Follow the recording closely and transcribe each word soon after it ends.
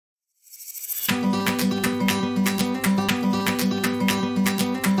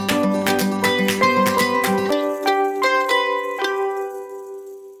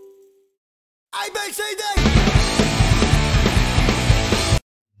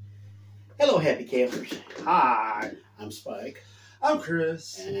Hello, happy campers. Hi, I'm Spike, I'm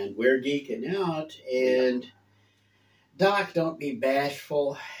Chris. and we're geeking out. And Doc, don't be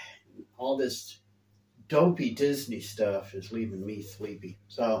bashful. All this dopey Disney stuff is leaving me sleepy.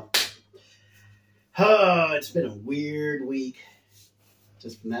 So, it's been a weird week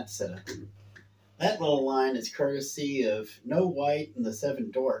just from that setup. That little line is courtesy of Snow White and the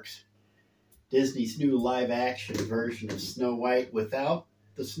Seven Dorks, Disney's new live-action version of Snow White without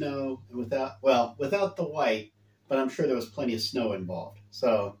the snow and without the white, but I'm sure there was plenty of snow involved.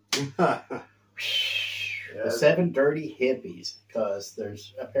 So, the Seven Dirty Hippies, because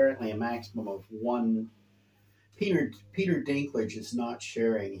there's apparently a maximum of one. Peter Dinklage is not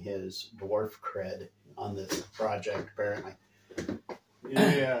sharing his dwarf cred on this project, apparently.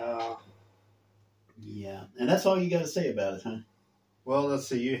 Yeah. Yeah, and that's all you got to say about it, huh? Well, let's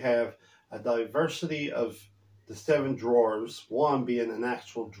see. You have a diversity of the seven dwarves, one being an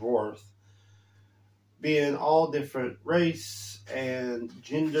actual dwarf, being all different race and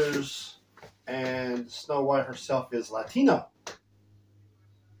genders, and Snow White herself is Latino.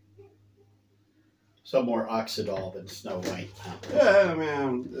 So more Oxidol than Snow White. Huh? Yeah,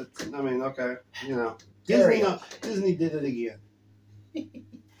 okay. You know, Disney did it again.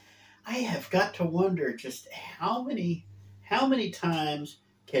 I have got to wonder just how many times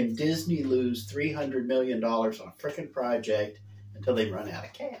can Disney lose $300 million on a frickin' project until they run out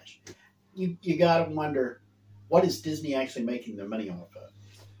of cash? You got to wonder, what is Disney actually making their money off of?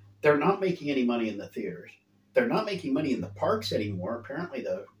 They're not making any money in the theaters. They're not making money in the parks anymore. Apparently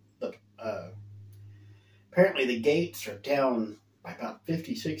the gates are down by about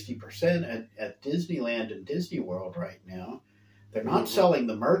 50-60% at Disneyland and Disney World right now. They're not selling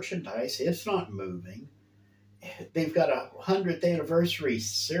the merchandise. It's not moving. They've got a 100th anniversary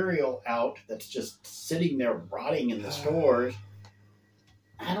cereal out that's just sitting there rotting in the stores.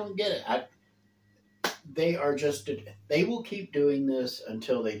 I don't get it. They will keep doing this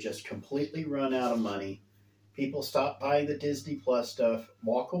until they just completely run out of money. People stop buying the Disney Plus stuff,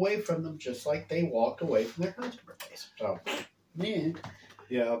 walk away from them just like they walked away from their customer base. So, man.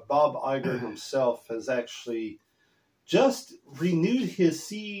 Yeah, Bob Iger himself has actually just renewed his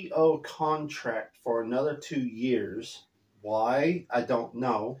CEO contract for another 2 years. Why? I don't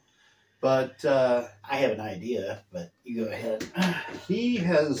know. But I have an idea, but you go ahead. He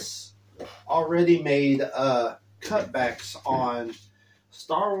has already made cutbacks on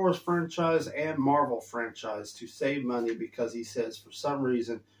Star Wars franchise and Marvel franchise to save money because he says for some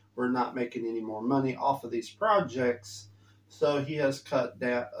reason we're not making any more money off of these projects. So he has cut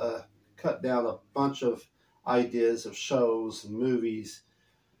down a bunch of ideas of shows and movies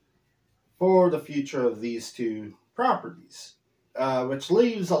for the future of these two properties, which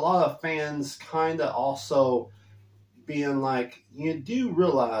leaves a lot of fans kind of also being like, you do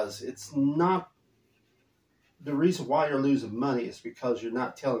realize it's not the reason why you're losing money is because you're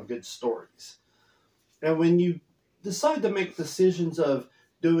not telling good stories. And when you decide to make decisions of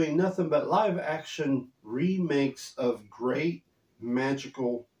doing nothing but live action remakes of great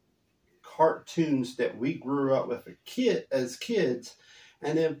magical cartoons that we grew up with as kids,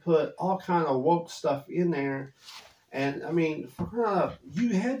 and then put all kind of woke stuff in there. And I mean, you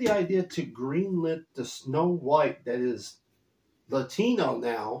had the idea to greenlit the Snow White that is Latino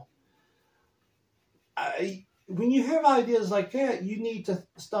now. When you have ideas like that, you need to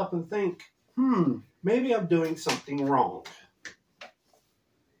stop and think, maybe I'm doing something wrong.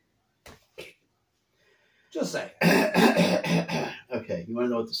 Just say. Okay, you want to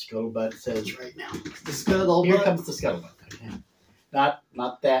know what the scuttlebutt says right now? The scuttlebutt. Here comes the scuttlebutt. Okay,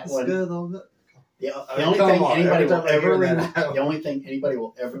 not that one. Scuttlebutt. The only thing anybody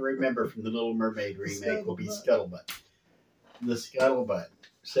will ever remember from the Little Mermaid remake will be Scuttlebutt. The Scuttlebutt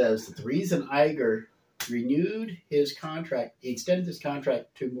says that the reason Iger renewed his contract, he extended his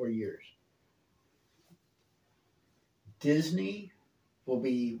contract 2 more years. Disney will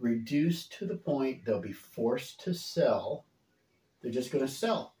be reduced to the point they'll be forced to sell. They're just going to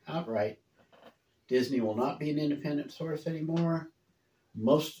sell outright. Disney will not be an independent source anymore.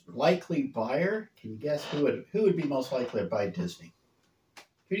 Most likely buyer, can you guess who would be most likely to buy Disney?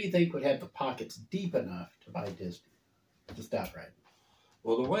 Who do you think would have the pockets deep enough to buy Disney? Just outright.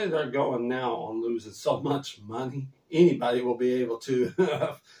 Well, the way they're going now on losing so much money, anybody will be able to,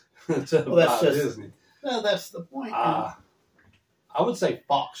 buy Disney. Well, that's the point. I would say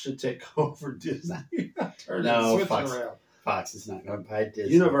Fox should take over Disney. No, Fox is not going to buy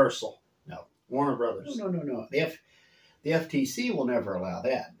Disney. Universal. No. Warner Brothers. No. The FTC will never allow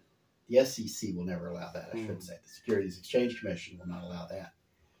that. The SEC will never allow that, I should say. The Securities Exchange Commission will not allow that.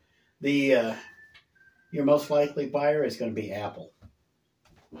 Your most likely buyer is going to be Apple.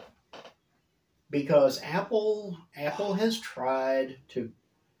 because Apple has tried to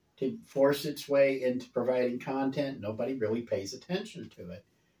force its way into providing content. Nobody really pays attention to it.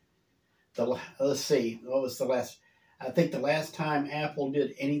 Let's see, what was the last? I think the last time Apple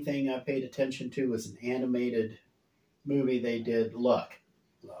did anything I paid attention to was an animated movie they did, Luck,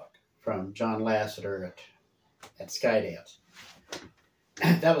 from John Lasseter at Skydance.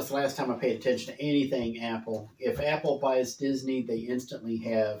 That was the last time I paid attention to anything Apple. If Apple buys Disney, they instantly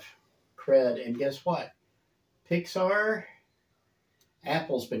have cred. And guess what? Pixar,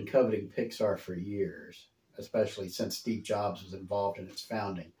 Apple's been coveting Pixar for years, especially since Steve Jobs was involved in its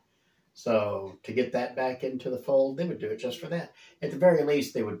founding. So to get that back into the fold, they would do it just for that. At the very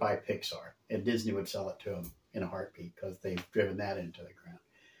least, they would buy Pixar, and Disney would sell it to them in a heartbeat because they've driven that into the ground.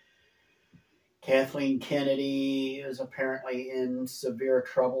 Kathleen Kennedy is apparently in severe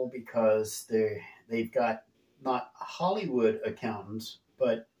trouble because they've got not Hollywood accountants,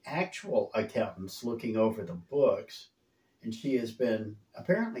 but actual accountants looking over the books. And she has been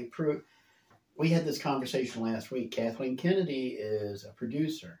apparently proved. We had this conversation last week. Kathleen Kennedy is a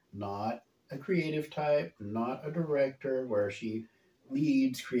producer, not a creative type, not a director where she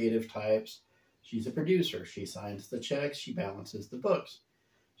leads creative types. She's a producer. She signs the checks. She balances the books.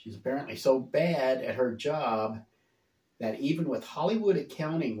 She's apparently so bad at her job that even with Hollywood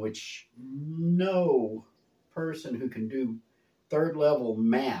accounting, which no person who can do third-level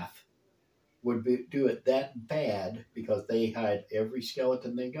math would do it that bad because they hide every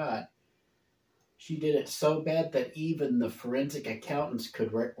skeleton they got, she did it so bad that even the forensic accountants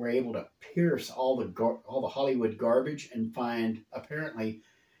were able to pierce all the Hollywood garbage and find apparently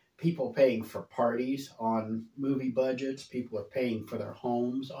people paying for parties on movie budgets. People are paying for their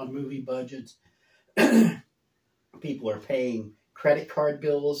homes on movie budgets. People are paying credit card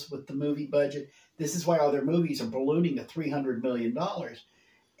bills with the movie budget. This is why all their movies are ballooning to $300 million.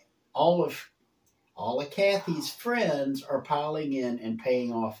 All of Kathy's friends are piling in and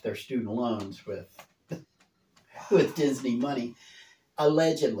paying off their student loans with Disney money,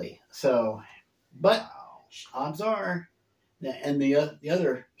 allegedly. So, but odds are, and the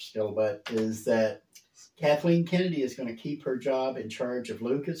other still but is that Kathleen Kennedy is going to keep her job in charge of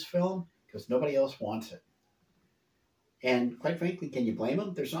Lucasfilm because nobody else wants it. And quite frankly, can you blame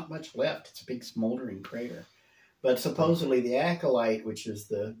them? There's not much left. It's a big smoldering crater. But supposedly the Acolyte, which is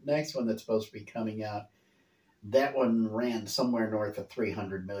the next one that's supposed to be coming out, that one ran somewhere north of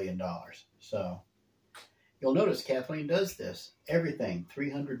 $300 million. So you'll notice Kathleen does this. Everything,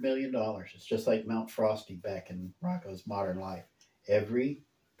 $300 million. It's just like Mount Frosty back in Rocco's Modern Life.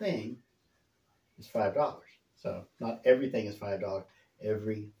 Everything is $5. So not everything is $5.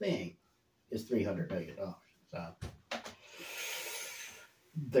 Everything is $300 million. So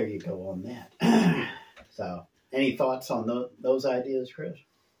there you go on that. So any thoughts on those ideas, Chris?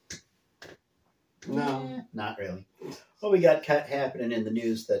 No. Not really. What we got happening in the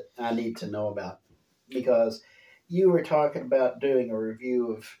news that I need to know about? Because you were talking about doing a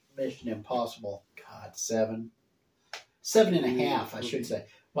review of Mission Impossible. God, 7.5, I should say.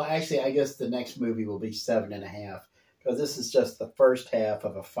 Well, actually, I guess the next movie will be 7.5 because this is just the first half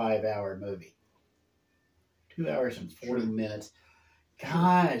of a 5-hour movie. 2 hours and 40 minutes.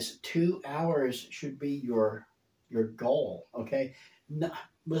 Guys, 2 hours should be your goal, okay? No,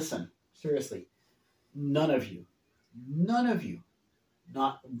 listen, seriously, none of you,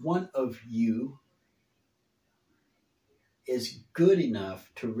 not one of you is good enough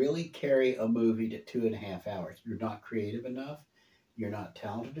to really carry a movie to 2.5 hours. You're not creative enough. You're not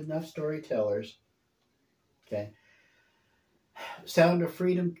talented enough storytellers, okay? Sound of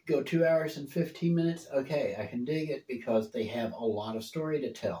Freedom could go 2 hours and 15 minutes. Okay, I can dig it because they have a lot of story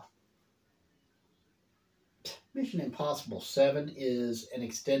to tell. Mission Impossible 7 is an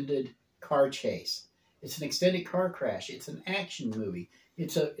extended car chase. It's an extended car crash. It's an action movie.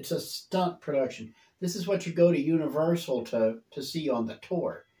 It's a stunt production. This is what you go to Universal to see on the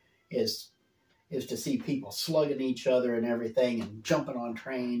tour, is to see people slugging each other and everything and jumping on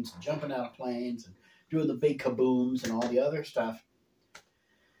trains and jumping out of planes and doing the big kabooms and all the other stuff.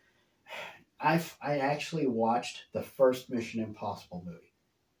 I actually watched the first Mission Impossible movie.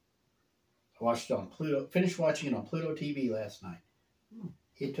 I watched it on Pluto, finished watching it on Pluto TV last night.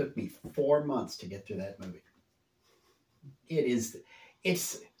 It took me 4 months to get through that movie.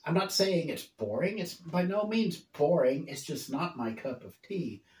 I'm not saying it's boring. It's by no means boring. It's just not my cup of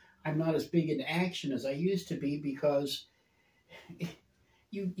tea. I'm not as big in action as I used to be because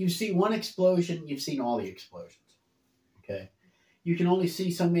you see one explosion, you've seen all the explosions. Okay? You can only see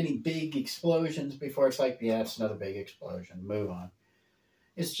so many big explosions before it's like, yeah, it's another big explosion. Move on.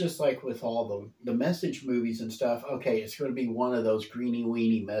 It's just like with all the message movies and stuff. Okay, it's going to be one of those greeny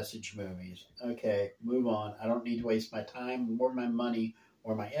weeny message movies. Okay, move on. I don't need to waste my time or my money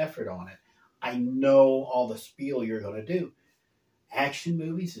or my effort on it. I know all the spiel you're going to do. Action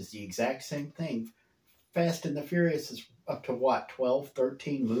movies is the exact same thing. Fast and the Furious is up to what, 12,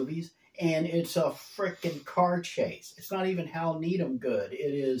 13 movies? And it's a freaking car chase. It's not even Hal Needham good. It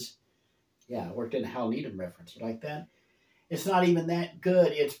is, yeah, I worked in a Hal Needham reference. You like that? It's not even that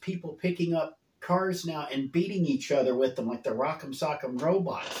good. It's people picking up cars now and beating each other with them like the Rock'em Sock'em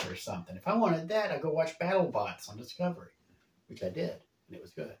robots or something. If I wanted that, I'd go watch BattleBots on Discovery, which I did, and it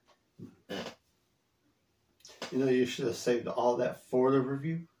was good. You know, you should have saved all that for the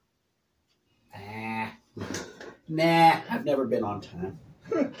review. Nah, I've never been on time.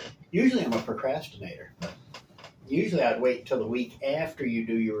 Usually I'm a procrastinator. Usually I'd wait until the week after you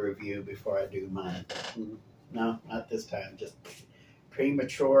do your review before I do mine. No, not this time. Just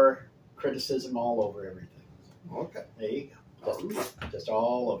premature criticism all over everything. Okay. There you go. Just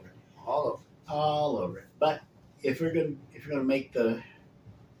all over it. All over it. But if you're gonna make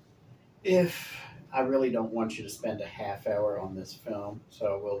I really don't want you to spend a half hour on this film,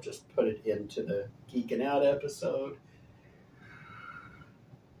 so we'll just put it into the Geekin' Out episode.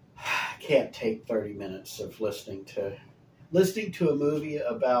 I can't take 30 minutes of listening to a movie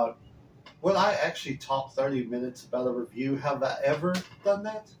about. Well, I actually talk 30 minutes about a review. Have I ever done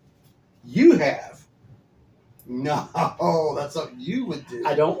that? You have. No, that's something you would do.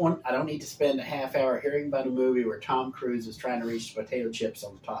 I don't need to spend a half hour hearing about a movie where Tom Cruise is trying to reach potato chips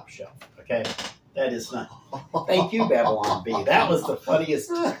on the top shelf. Okay? That is not. Thank you, Babylon Bee. That was the funniest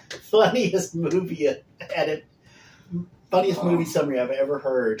movie funniest movie summary I've ever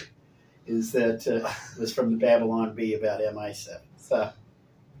heard. Is that was from the Babylon Bee about MI7. So,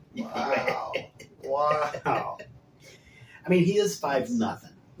 wow. I mean, he is 5-0.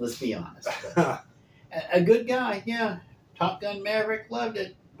 Let's be honest. A good guy, yeah. Top Gun Maverick loved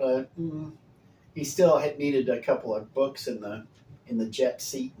it, but he still had needed a couple of books in the jet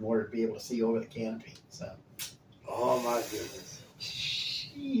seat in order to be able to see over the canopy. So, oh my goodness!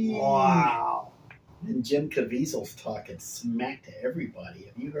 Wow. And Jim Caviezel's talking smack to everybody.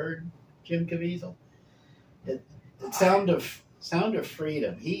 Have you heard Jim Caviezel? Sound of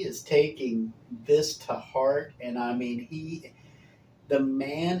Freedom. He is taking this to heart, and I mean the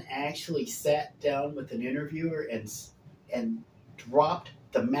man actually sat down with an interviewer and dropped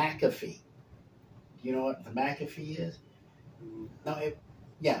the McAfee. Do you know what the McAfee is? No,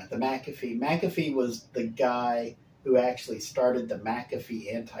 the McAfee. McAfee was the guy who actually started the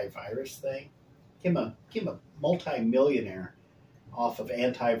McAfee antivirus thing. Became a multi-millionaire off of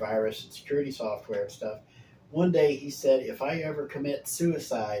antivirus and security software and stuff. One day he said, if I ever commit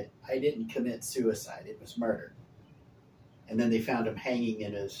suicide, I didn't commit suicide. It was murder. And then they found him hanging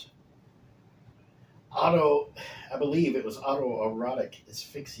in his I believe it was autoerotic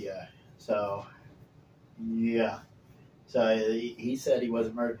asphyxia. So, yeah. So he said he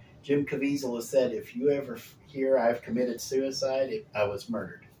wasn't murdered. Jim Caviezel has said, if you ever hear I've committed suicide, I was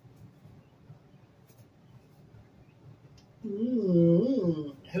murdered.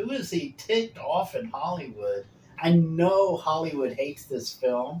 Who is he ticked off in Hollywood? I know Hollywood hates this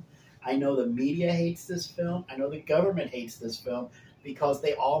film. I know the media hates this film. I know the government hates this film because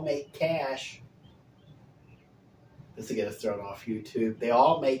they all make cash. This will get us thrown off YouTube. They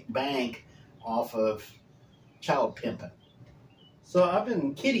all make bank off of child pimping. So I've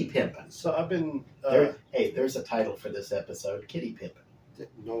been kitty pimping. So I've been. Hey, there's a title for this episode: kitty pimping.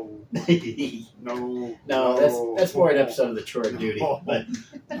 No. That's more an episode of the Tour of Duty, but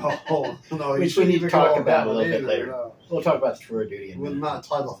no, which we need to talk about a little bit later. No. We'll talk about the Tour of Duty. We'll not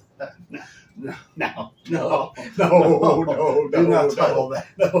title that. No. Do not title that.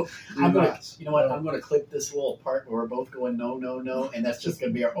 No. You know what? I'm gonna clip this little part where we're both going no, and that's just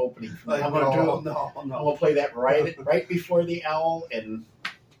gonna be our opening. I'm gonna play that right before the owl and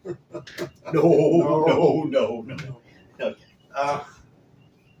no. Okay.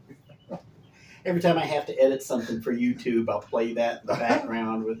 Every time I have to edit something for YouTube, I'll play that in the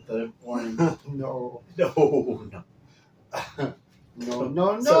background with the warning. No.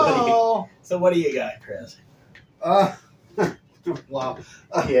 So what do you got, Chris? Wow.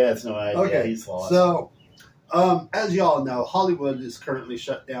 He has no idea. Okay. He's lost. So, as y'all know, Hollywood is currently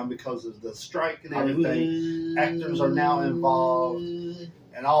shut down because of the strike and everything. Actors are now involved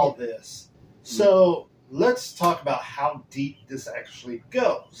and all this. So, let's talk about how deep this actually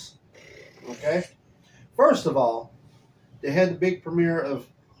goes. Okay? First of all, they had the big premiere of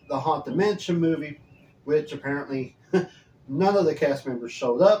the Haunted Mansion movie, which apparently none of the cast members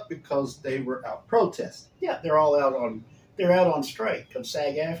showed up because they were out protesting. Yeah, they're all they're out on strike because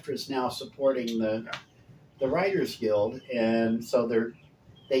SAG-AFTRA is now supporting the Writers Guild, and so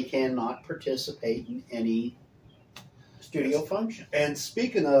they cannot participate in any studio function. And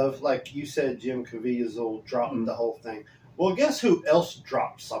speaking of, like you said, Jim Caviezel dropping the whole thing. Well, guess who else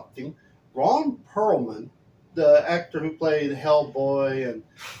dropped something? Ron Perlman, the actor who played Hellboy and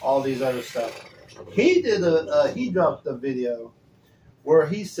all these other stuff. He did he dropped a video where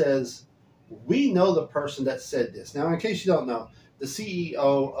he says, "We know the person that said this." Now, in case you don't know, the CEO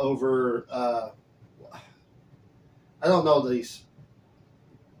over I don't know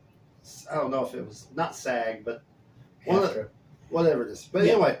if it was not SAG, but whatever it is. But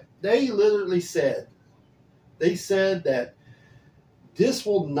anyway, they literally said that this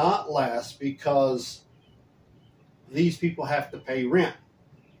will not last because these people have to pay rent.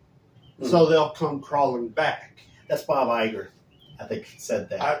 So they'll come crawling back. That's Bob Iger, I think, said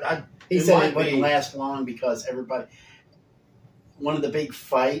that. He it said it wouldn't last long because everybody... One of the big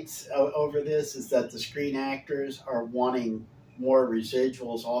fights over this is that the Screen Actors are wanting more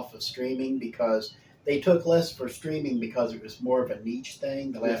residuals off of streaming because they took less for streaming because it was more of a niche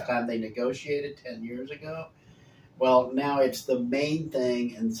thing the last time they negotiated 10 years ago. Well, now it's the main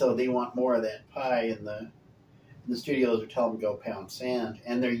thing, and so they want more of that pie, and the studios are telling them to go pound sand,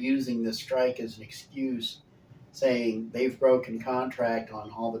 and they're using this strike as an excuse, saying they've broken contract on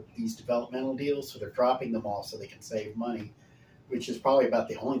all these developmental deals, so they're dropping them all so they can save money, which is probably about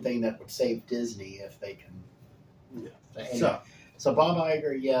the only thing that would save Disney if they can. Yeah. Anyway, so Bob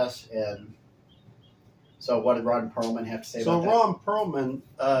Iger, yes, and so what did Ron Perlman have to say about that? So Ron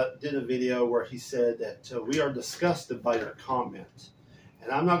Perlman did a video where he said that we are disgusted by your comments.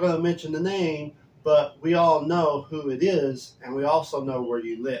 And I'm not going to mention the name, but we all know who it is, and we also know where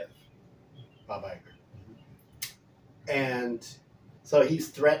you live. Bob Iger. And so he's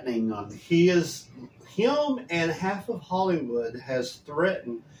threatening on... Him and half of Hollywood has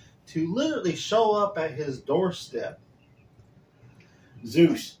threatened to literally show up at his doorstep.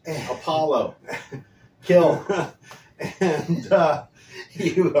 Zeus, Apollo, kill. And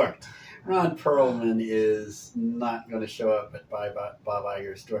you are... Ron Perlman is not going to show up at Bob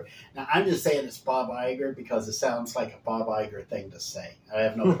Iger's door. Now, I'm just saying it's Bob Iger because it sounds like a Bob Iger thing to say. I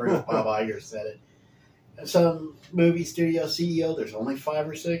have no proof Bob Iger said it. Some movie studio CEO, there's only 5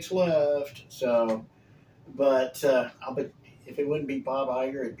 or 6 left. So, but if it wouldn't be Bob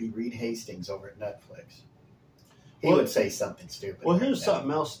Iger, it'd be Reed Hastings over at Netflix. He would say something stupid. Well, here's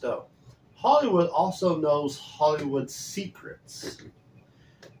something else, though. Hollywood also knows Hollywood's secrets.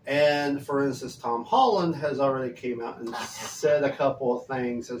 And, for instance, Tom Holland has already came out and said a couple of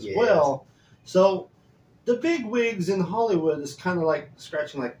things as well. So, the big wigs in Hollywood is kind of like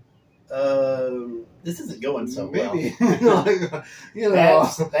scratching like, this isn't going so maybe, well. you know.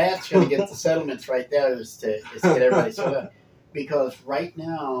 That's going to get the settlements right there is to get everybody set up. Because right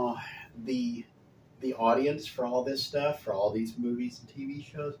now, the audience for all this stuff, for all these movies and TV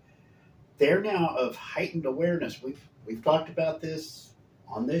shows, they're now of heightened awareness. We've talked about this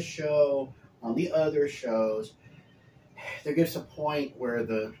on this show, on the other shows. There gets a point where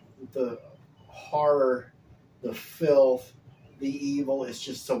the horror, the filth, the evil is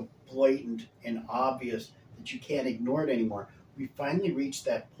just so blatant and obvious that you can't ignore it anymore. We finally reached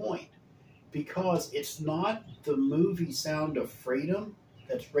that point because it's not the movie Sound of Freedom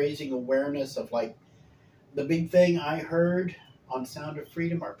that's raising awareness of, like, the big thing I heard on Sound of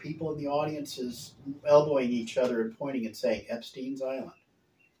Freedom are people in the audiences elbowing each other and pointing and saying Epstein's Island.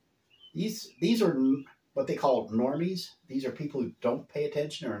 These are what they call normies. These are people who don't pay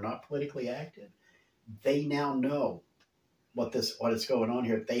attention or are not politically active. They now know what is going on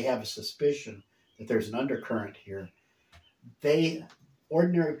here. They have a suspicion that there's an undercurrent here.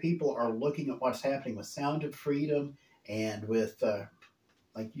 Ordinary people are looking at what's happening with Sound of Freedom and with,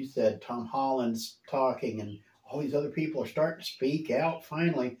 like you said, Tom Holland's talking, and all these other people are starting to speak out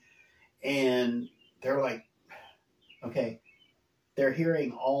finally. And they're like, okay, they're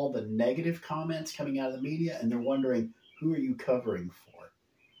hearing all the negative comments coming out of the media, and they're wondering, who are you covering for?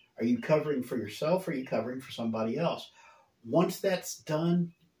 Are you covering for yourself, or are you covering for somebody else? Once that's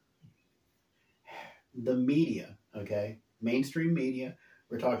done, the media, okay, mainstream media,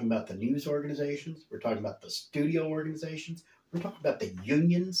 we're talking about the news organizations, we're talking about the studio organizations, we're talking about the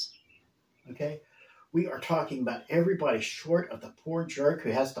unions, okay? We are talking about everybody short of the poor jerk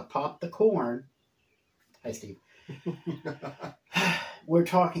who has to pop the corn. Hi, Steve. We're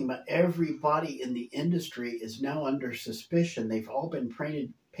talking about everybody in the industry is now under suspicion. They've all been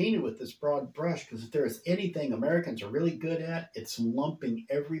painted with this broad brush because if there is anything Americans are really good at, it's lumping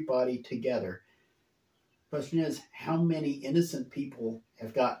everybody together. Question is, how many innocent people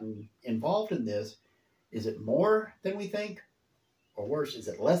have gotten involved in this? Is it more than we think? Or worse, is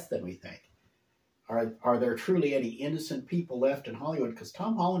it less than we think? Are there truly any innocent people left in Hollywood? Because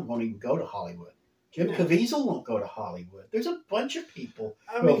Tom Holland won't even go to Hollywood. Jim Caviezel won't go to Hollywood. There's a bunch of people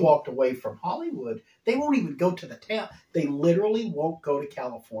who have walked away from Hollywood. They won't even go to the town. They literally won't go to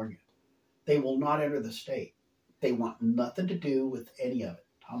California. They will not enter the state. They want nothing to do with any of it.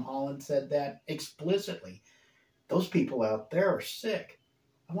 Tom Holland said that explicitly. Those people out there are sick.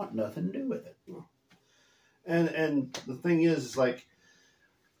 I want nothing to do with it. And the thing is, like,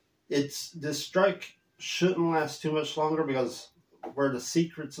 this strike shouldn't last too much longer because where the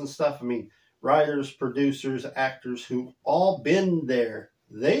secrets and stuff, I mean, writers, producers, actors who all been there,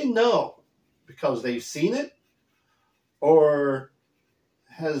 they know because they've seen it or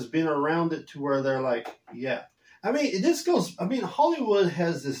has been around it to where they're like, yeah. I mean, Hollywood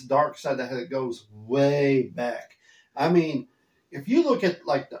has this dark side that goes way back. I mean, if you look at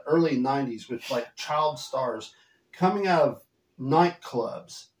like the early 90s with like child stars coming out of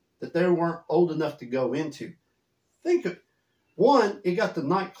nightclubs that they weren't old enough to go into. Think of one, it got the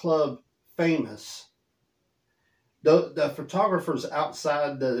nightclub famous. The photographers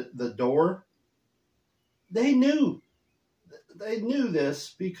outside the door, they knew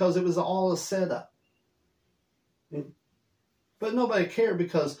this because it was all a setup. But nobody cared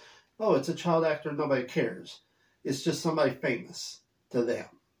because, oh, it's a child actor, nobody cares. It's just somebody famous to them.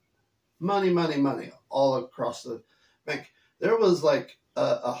 Money, money, money all across the bank. There was like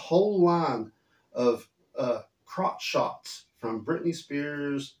a whole line of crotch shots from Britney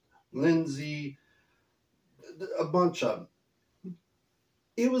Spears, Lindsay, a bunch of them.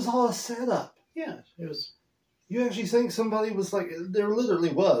 It was all a setup. Yes, it was. You actually think somebody was like, there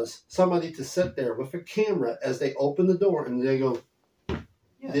literally was somebody to sit there with a camera as they open the door and they go,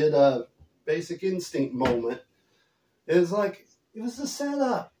 did a Basic Instinct moment. It was like, it was a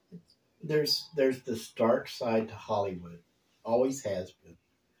setup. There's this dark side to Hollywood. Always has been.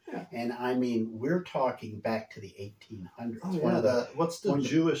 Yeah. And I mean, we're talking back to the 1800s. Oh, what's the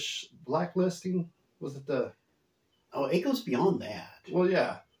Jewish blacklisting? Was it the... Oh, it goes beyond that. Well,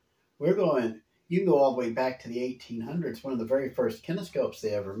 yeah. You can go all the way back to the 1800s. One of the very first kinescopes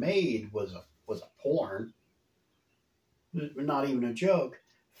they ever made was a porn. Not even a joke.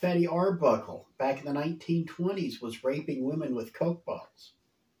 Fatty Arbuckle, back in the 1920s, was raping women with Coke bottles.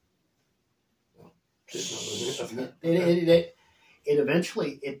 It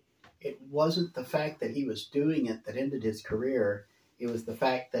eventually, it wasn't the fact that he was doing it that ended his career. It was the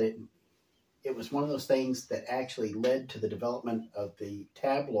fact that it was one of those things that actually led to the development of the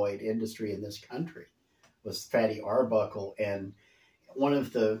tabloid industry in this country, was Fatty Arbuckle. And one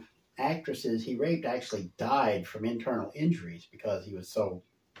of the actresses he raped actually died from internal injuries because he was so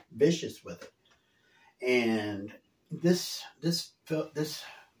vicious with it. And this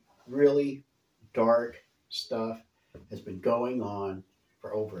really dark stuff has been going on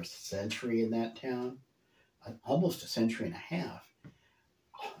for over a century in that town, almost a century and a half.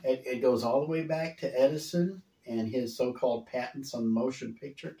 It goes all the way back to Edison and his so-called patents on the motion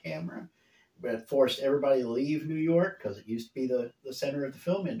picture camera, that forced everybody to leave New York because it used to be the center of the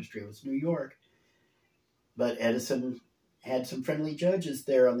film industry was New York. But Edison had some friendly judges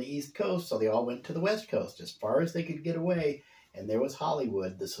there on the East Coast, so they all went to the West Coast as far as they could get away. And there was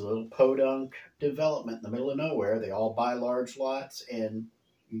Hollywood, this little podunk development in the middle of nowhere. They all buy large lots, and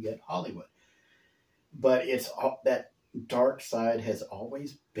you get Hollywood. But that dark side has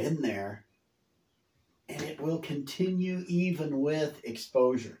always been there, and it will continue even with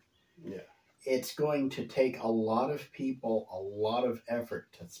exposure. Yeah, it's going to take a lot of people, a lot of effort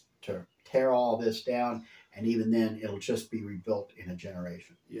to tear all this down, and even then, it'll just be rebuilt in a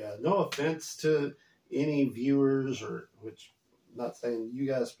generation. Yeah, no offense to any viewers, which I'm not saying you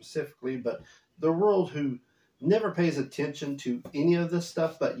guys specifically, but the world who never pays attention to any of this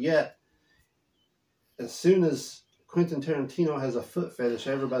stuff, but yet, as soon as Quentin Tarantino has a foot fetish,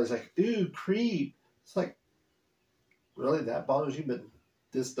 everybody's like, ooh, creep. It's like, really, that bothers you, but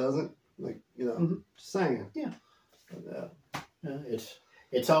this doesn't? Like, just saying. Yeah. But,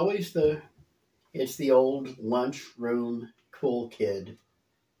 it's always the old lunchroom cool kid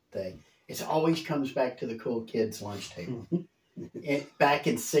thing. It always comes back to the cool kid's lunch table. Back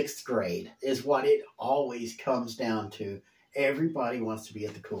in 6th grade is what it always comes down to. Everybody wants to be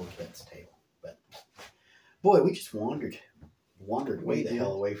at the cool kid's table. But boy, we just wandered way the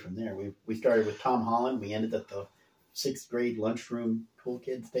hell away from there. We started with Tom Holland. We ended at the 6th grade lunchroom cool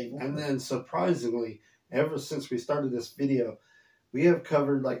kids table. And then surprisingly, ever since we started this video, we have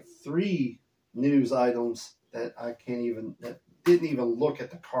covered like 3 news items that didn't even look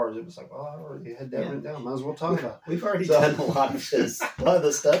at the cards. It was like, well, I already had that written down. Might as well talk about it. We've already done a lot of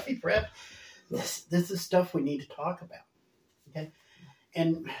the stuff he prepped. This is stuff we need to talk about. Okay,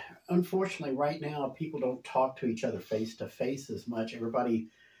 and unfortunately, right now, people don't talk to each other face to face as much. Everybody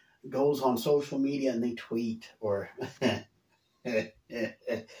goes on social media and they tweet or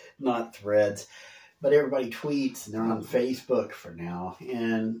not threads, but everybody tweets and they're on Facebook for now,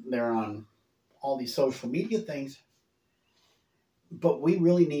 and they're on all these social media things. But we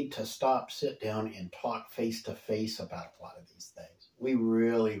really need to stop, sit down, and talk face to face about a lot of these things. We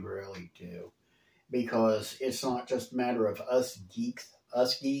really, really do. Because it's not just a matter of us geeks,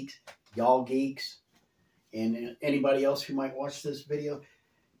 y'all geeks, and anybody else who might watch this video.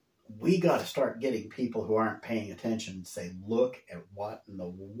 We got to start getting people who aren't paying attention and say, look at what in the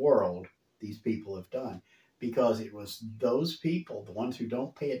world these people have done. Because it was those people, the ones who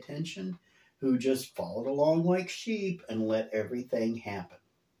don't pay attention, who just followed along like sheep and let everything happen.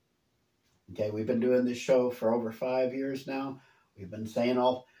 Okay, we've been doing this show for over 5 years now. We've been saying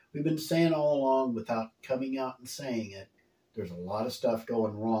all along without coming out and saying it, there's a lot of stuff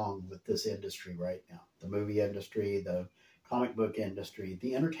going wrong with this industry right now. The movie industry, the comic book industry,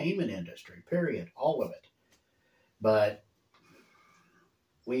 the entertainment industry, period, all of it. But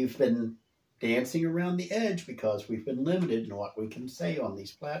we've been dancing around the edge because we've been limited in what we can say on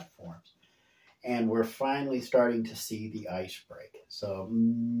these platforms. And we're finally starting to see the ice break. So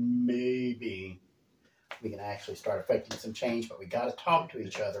maybe we can actually start affecting some change, but we got to talk to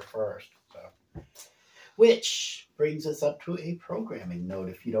each other first. So, which brings us up to a programming note,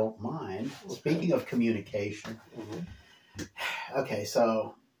 if you don't mind. Okay. Speaking of communication. Okay,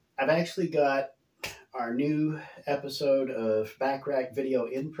 so I've actually got our new episode of Back Rack Video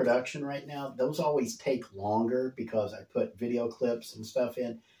in production right now. Those always take longer because I put video clips and stuff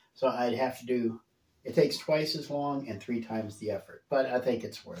in. So I'd have to do, it takes twice as long and 3 times the effort. But I think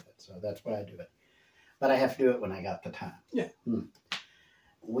it's worth it, so that's why I do it. But I have to do it when I got the time. Yeah.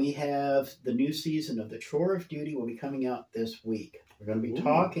 We have the new season of The Chore of Duty will be coming out this week. We're going to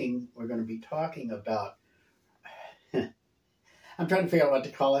be talking about, I'm trying to figure out what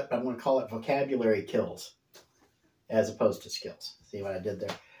to call it, but I'm going to call it vocabulary kills as opposed to skills. See what I did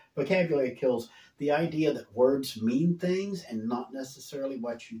there? Vocabulary kills, the idea that words mean things and not necessarily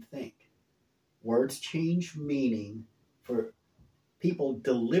what you think. Words change meaning. For people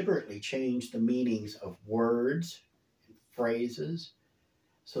deliberately change the meanings of words and phrases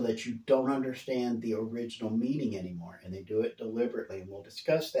so that you don't understand the original meaning anymore. And they do it deliberately. And we'll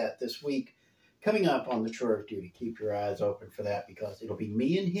discuss that this week coming up on The Chore of Duty. Keep your eyes open for that because it'll be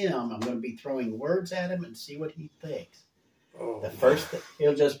me and him. I'm going to be throwing words at him and see what he thinks.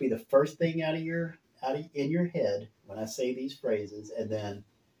 It'll just be the first thing in your head when I say these phrases, and then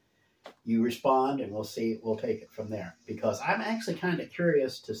you respond, and we'll take it from there. Because I'm actually kind of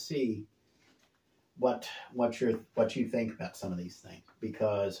curious to see what you think about some of these things.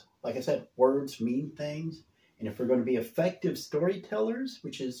 Because, like I said, words mean things, and if we're going to be effective storytellers,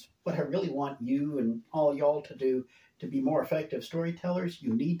 which is what I really want you and all y'all to do, to be more effective storytellers,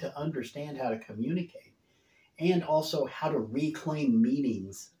 you need to understand how to communicate. And also how to reclaim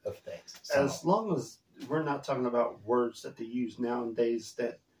meanings of things. So, as long as we're not talking about words that they use nowadays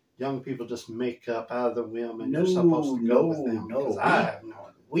that young people just make up out of the whim and you're supposed to go with them.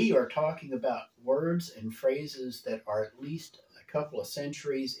 We are talking about words and phrases that are at least a couple of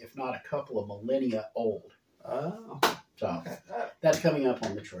centuries, if not a couple of millennia old. Oh. So that's coming up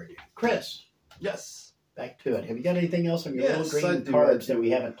on the Chore. Chris. Yes. Back to it. Have you got anything else on your little green cards that we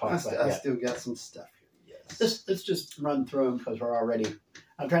haven't talked about yet? I still got some stuff here. Let's just run through them because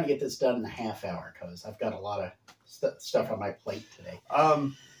I'm trying to get this done in a half hour because I've got a lot of stuff on my plate today.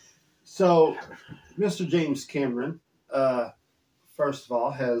 So, Mr. James Cameron, first of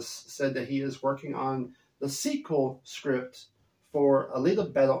all, has said that he is working on the sequel script for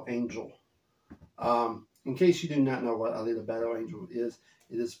Alita Battle Angel. In case you do not know what Alita Battle Angel is,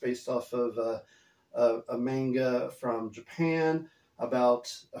 it is based off of a manga from Japan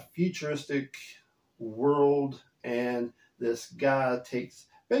about a futuristic world, and this guy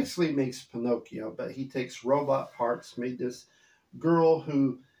basically makes Pinocchio, but he takes robot parts, made this girl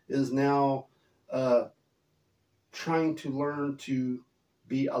who is now trying to learn to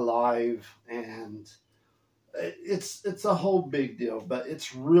be alive, and it's a whole big deal, but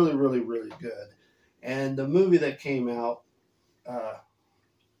it's really, really, really good. And the movie that came out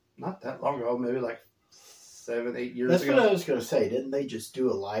not that long ago, maybe like 7-8 years ago. That's what I was going to say. Didn't they just do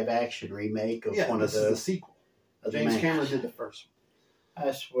a live-action remake of one of the sequel? James Cameron did the first one.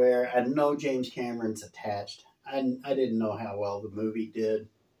 I swear, I know James Cameron's attached. I didn't know how well the movie did.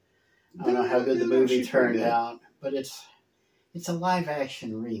 I don't know how good the movie turned out, but it's a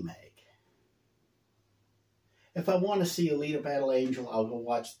live-action remake. If I want to see Alita Battle Angel, I'll go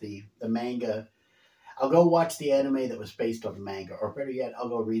watch the manga. I'll go watch the anime that was based on the manga, or better yet, I'll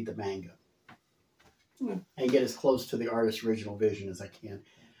go read the manga and get as close to the artist's original vision as I can.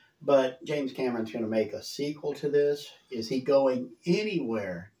 But James Cameron's going to make a sequel to this. Is he going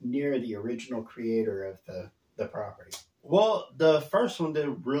anywhere near the original creator of the property? Well, the first one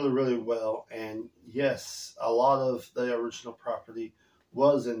did really, really well. And yes, a lot of the original property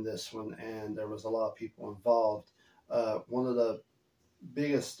was in this one, and there was a lot of people involved. One of the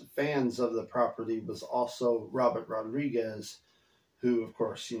biggest fans of the property was also Robert Rodriguez, who, of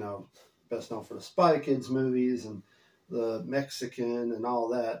course, best known for the Spy Kids movies and the Mexican and all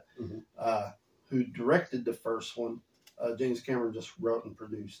that, who directed the first one. James Cameron just wrote and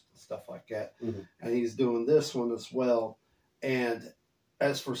produced stuff like that. And he's doing this one as well. And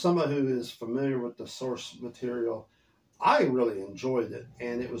as for someone who is familiar with the source material, I really enjoyed it.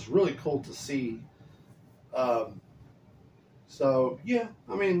 And it was really cool to see. So, yeah,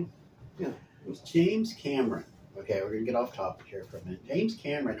 I mean, it was James Cameron. Okay, we're going to get off topic here for a minute. James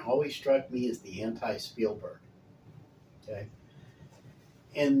Cameron always struck me as the anti-Spielberg. Okay?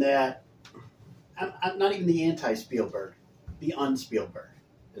 In that, I'm not even the anti-Spielberg, the un-Spielberg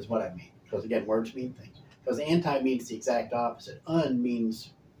is what I mean. Because, again, words mean things. Because anti means the exact opposite. Un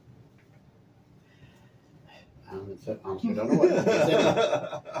means... I honestly don't know what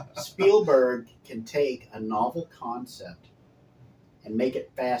it means. Spielberg can take a novel concept and make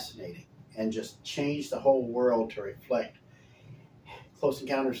it fascinating and just change the whole world to reflect Close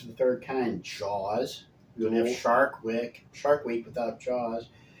Encounters of the Third Kind, Jaws. We would have Shark Week without Jaws.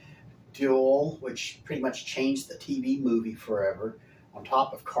 Duel, which pretty much changed the TV movie forever, on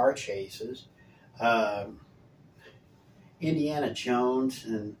top of car chases. Indiana Jones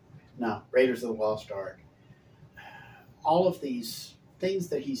and Raiders of the Lost Ark. All of these things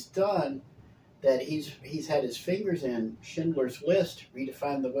that he's done, that he's had his fingers in. Schindler's List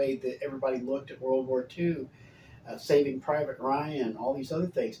redefined the way that everybody looked at World War II. Saving Private Ryan, all these other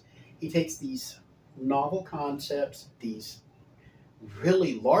things. He takes these novel concepts, these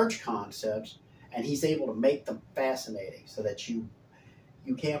really large concepts, and he's able to make them fascinating so that you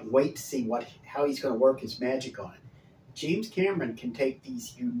can't wait to see how he's going to work his magic on it. James Cameron can take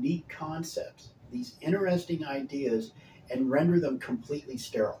these unique concepts, these interesting ideas, and render them completely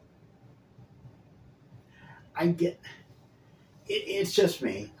sterile. It's just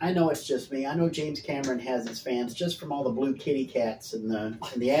me. I know it's just me. I know James Cameron has his fans just from all the blue kitty cats in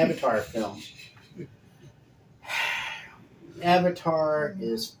the Avatar films. Avatar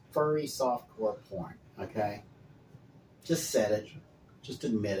is furry softcore porn, okay? Just said it. Just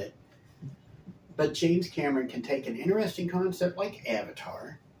admit it. But James Cameron can take an interesting concept like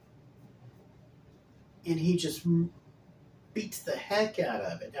Avatar, and he just beats the heck out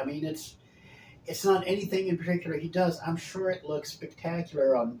of it. I mean, it's not anything in particular he does. I'm sure it looks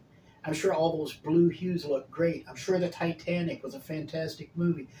spectacular. I'm sure all those blue hues look great. I'm sure the Titanic was a fantastic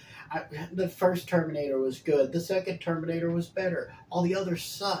movie. The first Terminator was good. The second Terminator was better. All the others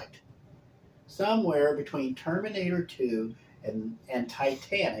sucked. Somewhere between Terminator 2 and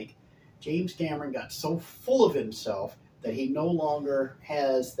Titanic, James Cameron got so full of himself that he no longer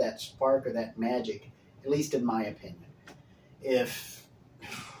has that spark or that magic, at least in my opinion.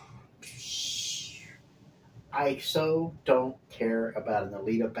 I so don't care about an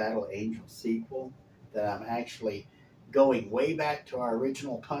Alita Battle Angel sequel that I'm actually going way back to our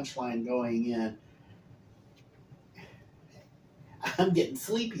original punchline going in. I'm getting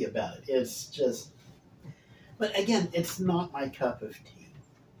sleepy about it. It's just... But again, it's not my cup of tea.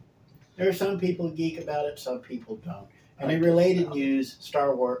 There are some people who geek about it, some people don't. And in related news,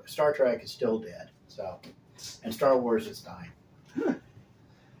 Star Trek is still dead. So, and Star Wars is dying.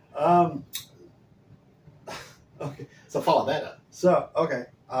 Okay. So follow that up. So, okay.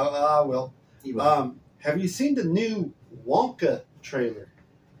 I will. You will. Have you seen the new Wonka trailer?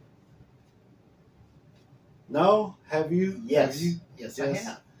 No? Have you? Yes. Have you? Yes,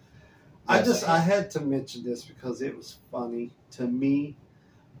 Yes. I have. I had to mention this because it was funny to me.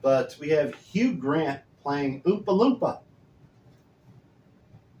 But we have Hugh Grant playing Oompa Loompa.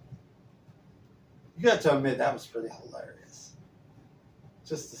 You got to admit that was pretty hilarious.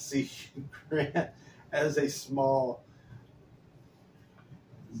 Just to see Hugh Grant as a small...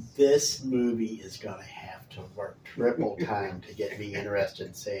 This movie is going to have to work triple time to get me interested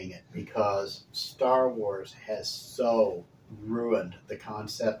in seeing it, because Star Wars has so ruined the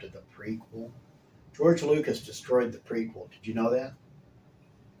concept of the prequel. George Lucas destroyed the prequel. Did you know that?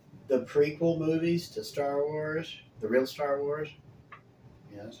 The prequel movies to Star Wars, the real Star Wars,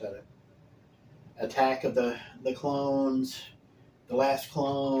 yes, that Attack of the Clones, The Last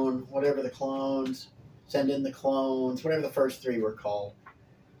Clone, whatever the clones, Send in the Clones, whatever the first three were called.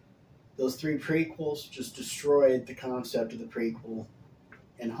 Those three prequels just destroyed the concept of the prequel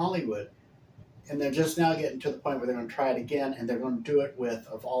in Hollywood. And they're just now getting to the point where they're going to try it again, and they're going to do it with,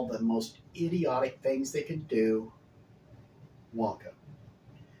 of all the most idiotic things they can do, Wonka.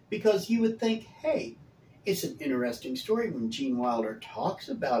 Because you would think, hey, it's an interesting story when Gene Wilder talks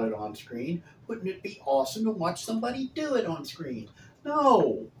about it on screen. Wouldn't it be awesome to watch somebody do it on screen?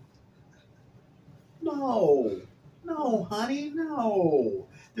 No. No. No, honey, no.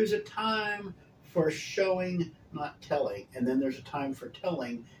 There's a time for showing, not telling, and then there's a time for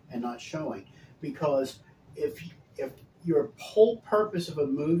telling and not showing. Because if your whole purpose of a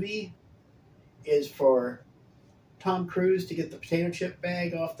movie is for Tom Cruise to get the potato chip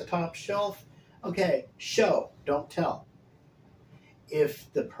bag off the top shelf, okay, show, don't tell.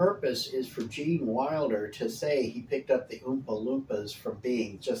 If the purpose is for Gene Wilder to say he picked up the Oompa Loompas from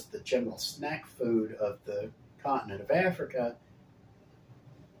being just the general snack food of the continent of Africa,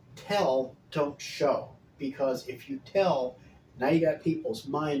 tell, don't show. Because if you tell, now you got people's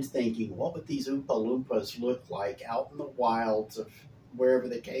minds thinking, what would these Oompa Loompas look like out in the wilds of wherever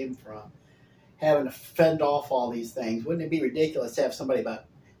they came from? Having to fend off all these things. Wouldn't it be ridiculous to have somebody about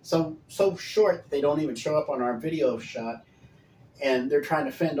so short that they don't even show up on our video shot, and they're trying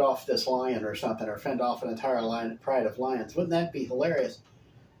to fend off this lion or something, or fend off an entire pride of lions? Wouldn't that be hilarious?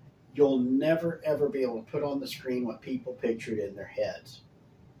 You'll never, ever be able to put on the screen what people pictured in their heads.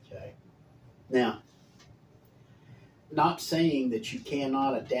 Okay? Now, not saying that you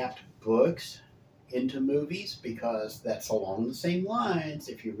cannot adapt books into movies, because that's along the same lines.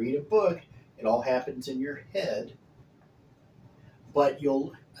 If you read a book, it all happens in your head. But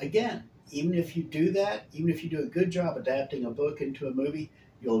you'll, again, even if you do that, even if you do a good job adapting a book into a movie,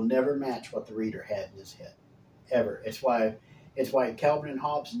 you'll never match what the reader had in his head. Ever. It's why Calvin and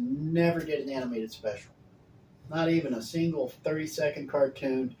Hobbes never did an animated special. Not even a single 30-second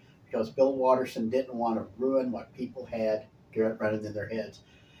cartoon, because Bill Watterson didn't want to ruin what people had running in their heads.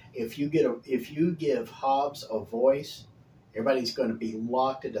 If you give Hobbes a voice, everybody's going to be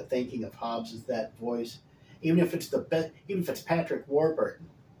locked into thinking of Hobbes as that voice, even if it's Patrick Warburton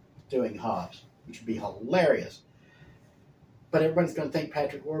doing Hobbes, which would be hilarious. But everybody's going to think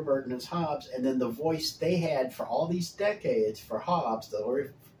Patrick Warburton is Hobbes, and then the voice they had for all these decades for Hobbes, the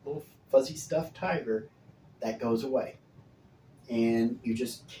little fuzzy stuffed tiger, that goes away. And you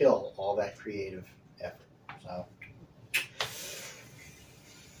just kill all that creative effort. So,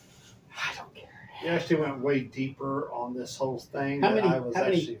 I don't care. You actually went way deeper on this whole thing. How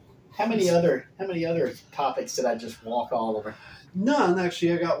many other topics did I just walk all over? None,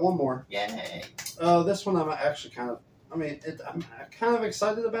 actually. I got one more. Yay! This one I'm actually I'm kind of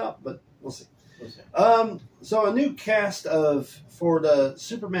excited about, but we'll see. So a new cast for the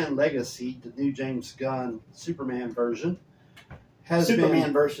Superman Legacy, the new James Gunn Superman version, has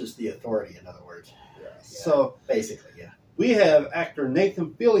Superman versus the Authority, in other words. Yeah. So basically, yeah. We have actor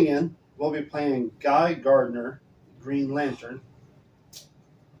Nathan Fillion will be playing Guy Gardner, Green Lantern.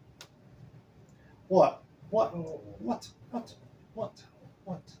 What?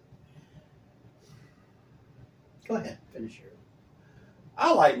 Go ahead, finish your.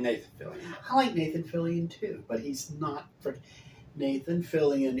 I like Nathan Fillion. I like Nathan Fillion too, but he's not. Nathan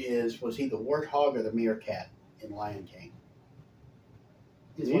Fillion was he the warthog or the meerkat in Lion King?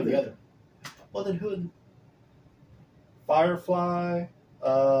 He's one or the other. Well, then who? Firefly.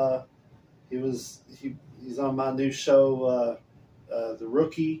 He's on my new show, The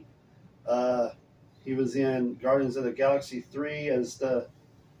Rookie. He was in Guardians of the Galaxy 3 as the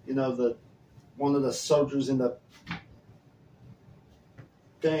one of the soldiers in the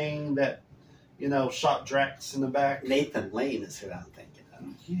thing that shot Drax in the back. Nathan Lane is who I'm thinking of.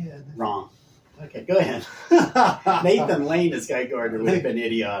 Yeah. Wrong. Okay, go ahead. Nathan Lane as Guy Gardner would have been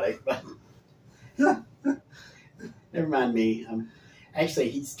idiotic, but never mind me. Actually,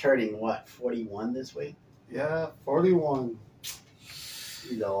 he's turning, 41 this week? Yeah, 41.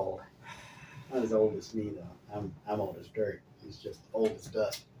 He's old. Not as old as me, though. I'm old as dirt. He's just old as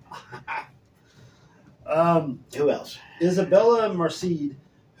dust. Who else? Isabella Marcid,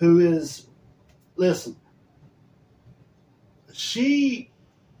 who is, listen, she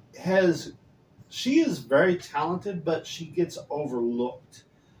is very talented, but she gets overlooked.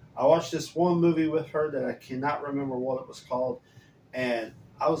 I watched this one movie with her that I cannot remember what it was called, and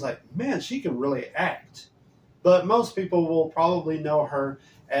I was like, man, she can really act. But most people will probably know her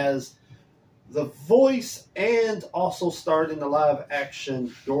as the voice and also starred in the live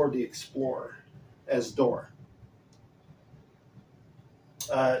action Dora the Explorer as Dora.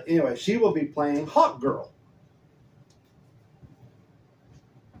 Anyway, she will be playing Hawk Girl.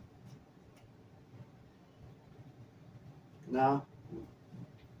 No.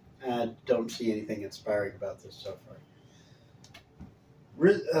 I don't see anything inspiring about this so far.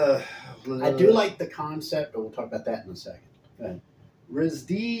 I do like the concept, but we'll talk about that in a second. Go ahead.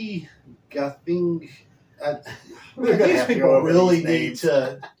 Rizdi Gathing. We're gonna These have to people go over really these need names.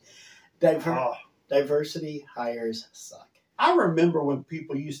 to. Diversity hires suck. I remember when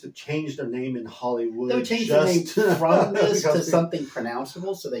people used to change their name in Hollywood. They would change their name from this to something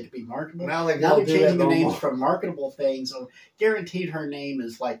pronounceable so they could be marketable. Now they're changing their names from marketable things. So guaranteed her name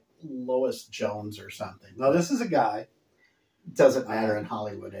is like Lois Jones or something. No, this is a guy. Doesn't matter in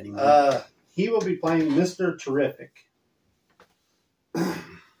Hollywood anymore. He will be playing Mr. Terrific.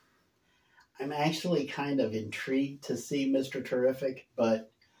 I'm actually kind of intrigued to see Mr. Terrific,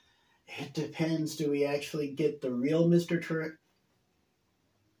 but it depends. Do we actually get the real Mr. Terrific?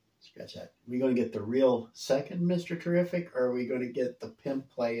 Scratch that. Are we going to get the real second Mr. Terrific, or are we going to get the pimp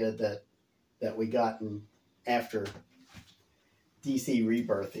player that we got after DC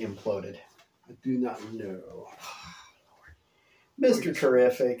Rebirth imploded? I do not know. Mr.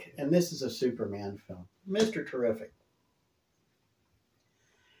 Terrific, and this is a Superman film. Mr. Terrific.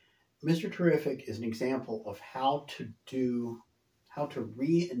 Mr. Terrific is an example of how to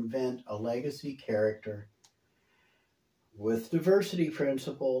reinvent a legacy character with diversity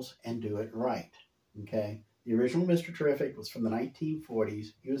principles and do it right. Okay? The original Mr. Terrific was from the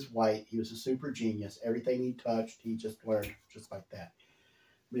 1940s. He was white. He was a super genius. Everything he touched, he just learned just like that.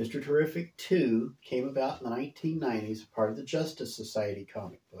 Mr. Terrific 2 came about in the 1990s, part of the Justice Society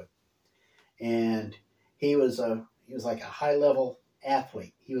comic book. And he was like a high-level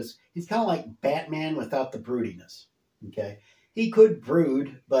athlete. He's kind of like Batman without the broodiness. Okay? He could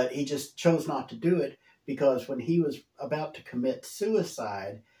brood, but he just chose not to do it because when he was about to commit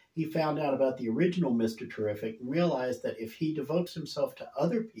suicide, he found out about the original Mr. Terrific and realized that if he devotes himself to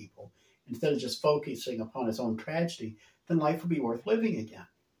other people instead of just focusing upon his own tragedy, then life will be worth living again.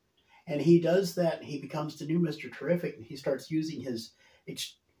 And he does that, and he becomes the new Mr. Terrific, and he starts using he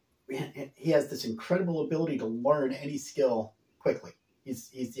has this incredible ability to learn any skill quickly. He's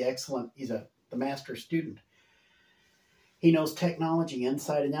the master student. He knows technology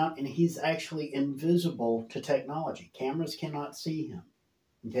inside and out, and he's actually invisible to technology. Cameras cannot see him.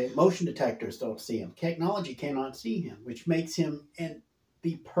 Okay, motion detectors don't see him. Technology cannot see him, which makes him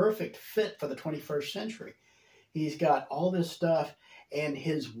the perfect fit for the 21st century. He's got all this stuff, and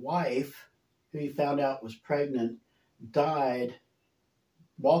his wife, who he found out was pregnant, died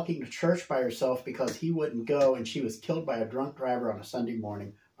walking to church by herself because he wouldn't go, and she was killed by a drunk driver on a Sunday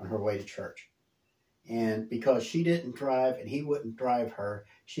morning on her way to church. And because she didn't drive and he wouldn't drive her,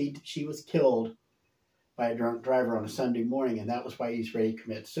 she was killed by a drunk driver on a Sunday morning, and that was why he's ready to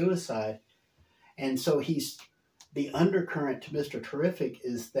commit suicide. And so the undercurrent to Mr. Terrific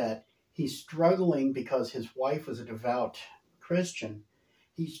is that he's struggling because his wife was a devout Christian.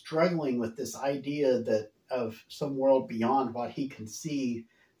 He's struggling with this idea of some world beyond what he can see,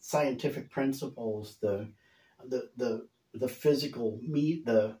 scientific principles, the physical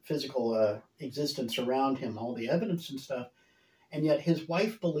existence around him, all the evidence and stuff. And yet his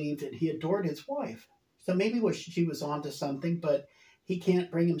wife believed and he adored his wife. So maybe she was onto something, but he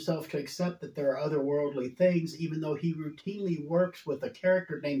can't bring himself to accept that there are otherworldly things, even though he routinely works with a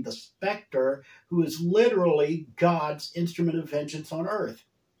character named the Spectre, who is literally God's instrument of vengeance on Earth.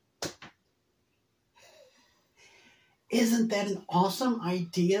 Isn't that an awesome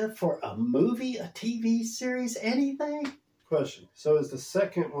idea for a movie, a TV series, anything? Question. So is the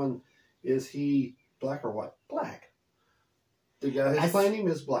second one, is he black or white? Black. The guy who's playing him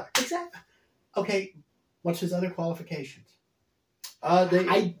is black. Exactly. Okay, what's his other qualifications?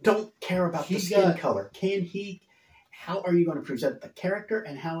 I don't care about the skin color. How are you going to present the character,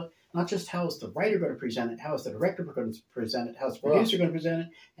 and not just how is the writer going to present it, how is the director going to present it, how is the producer going to present it,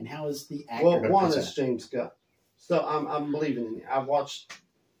 and how is the actor going to present it? Well, one is James Gunn. So I'm believing in you. I've watched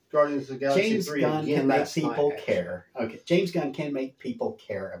Guardians of the Galaxy James 3 Gunn again can make last people night, care. Okay, James Gunn can make people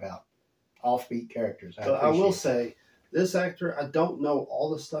care about offbeat characters. I will say, this actor, I don't know all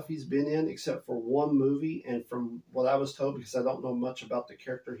the stuff he's been in except for one movie, and from what I was told, because I don't know much about the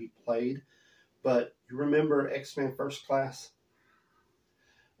character he played, but you remember X-Men First Class?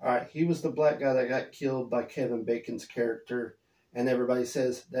 All right, he was the black guy that got killed by Kevin Bacon's character, and everybody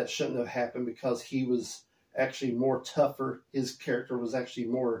says that shouldn't have happened because he was actually more tougher. His character was actually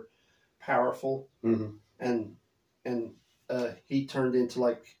more powerful, and he turned into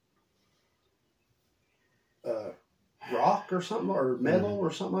like rock or something, or metal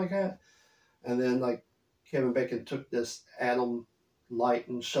or something like that. And then like Kevin Bacon took this atom light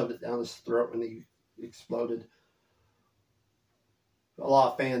and shoved it down his throat when he exploded. A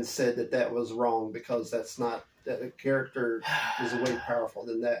lot of fans said that was wrong because that's not that the character is way powerful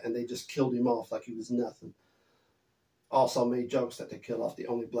than that, and they just killed him off like he was nothing. Also made jokes that they killed off the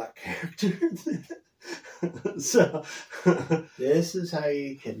only black character. So this is how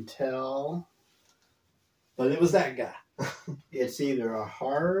you can tell. But it was that guy. It's either a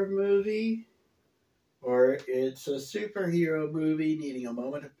horror movie or it's a superhero movie needing a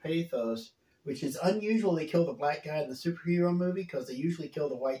moment of pathos, which is unusual. They kill the black guy in the superhero movie because they usually kill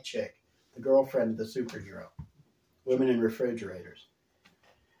the white chick, the girlfriend of the superhero. Women in refrigerators.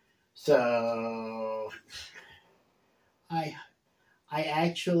 So, I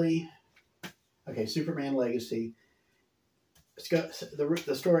actually, okay, Superman Legacy.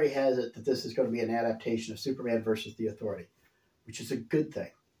 The story has it that this is going to be an adaptation of Superman versus the Authority, which is a good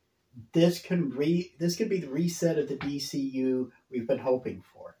thing. This can be the reset of the DCU we've been hoping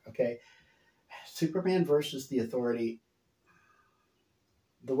for. Okay, Superman versus the Authority.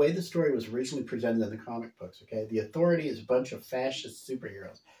 The way the story was originally presented in the comic books, okay, the Authority is a bunch of fascist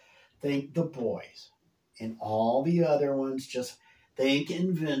superheroes. Think The Boys, and all the other ones. Just think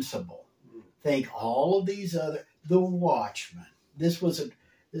Invincible. Think all of these other. The Watchmen. This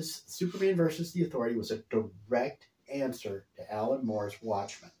Superman versus the Authority was a direct answer to Alan Moore's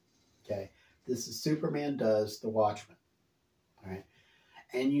Watchmen. Okay, this is Superman does the Watchmen. All right,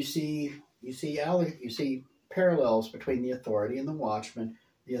 and you see parallels between the Authority and the Watchmen,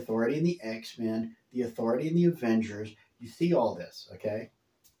 the Authority and the X-Men, the Authority and the Avengers. You see all this, okay?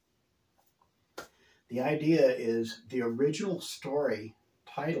 The idea is the original story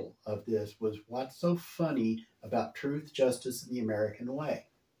title of this was What's So Funny About Truth, Justice, and the American Way.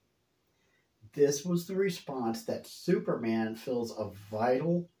 This was the response that Superman fills a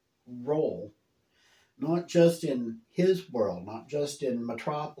vital role, not just in his world, not just in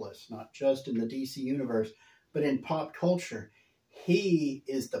Metropolis, not just in the DC universe, but in pop culture. He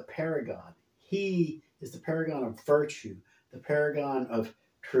is the paragon. He is the paragon of virtue, the paragon of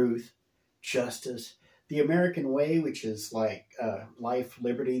truth, justice, the American way, which is like life,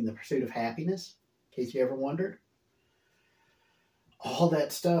 liberty, and the pursuit of happiness, in case you ever wondered. All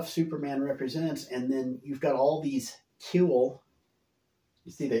that stuff Superman represents, and then you've got all these cool,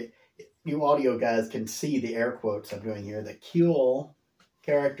 you see the, you audio guys can see the air quotes I'm doing here, the cool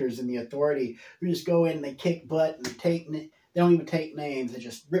characters in the Authority who just go in and they kick butt and they don't even take names, they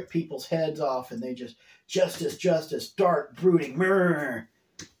just rip people's heads off and they just, justice, justice, dark, brooding, murr.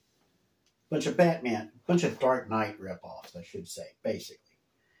 Bunch of Dark Knight ripoffs, I should say, basically.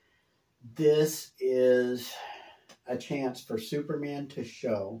 This is a chance for Superman to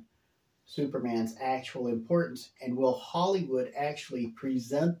show Superman's actual importance, and will Hollywood actually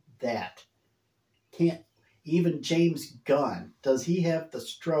present that? Can't even James Gunn, does he have the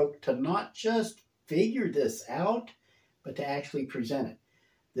stroke to not just figure this out, but to actually present it?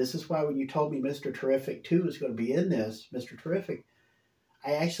 This is why when you told me Mr. Terrific 2 is going to be in this, Mr. Terrific,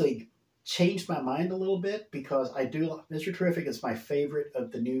 I actually changed my mind a little bit, because Mr. Terrific is my favorite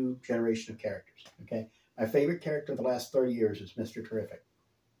of the new generation of characters. Okay, my favorite character of the last 30 years is Mr. Terrific.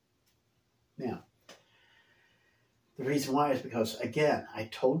 Now, the reason why is because, again, I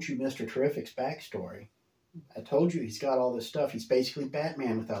told you Mr. Terrific's backstory. I told you he's got all this stuff. He's basically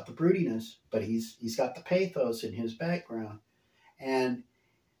Batman without the broodiness, but he's got the pathos in his background. And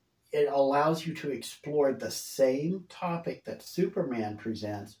it allows you to explore the same topic that Superman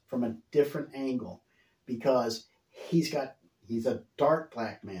presents from a different angle, because he's a dark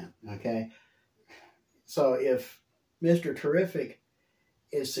black man, okay? So if Mr. Terrific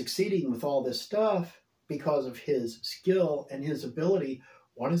is succeeding with all this stuff because of his skill and his ability,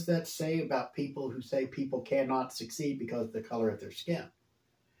 what does that say about people who say people cannot succeed because of the color of their skin?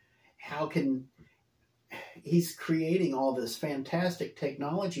 He's creating all this fantastic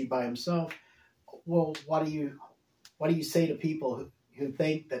technology by himself. Well, what do you say to people who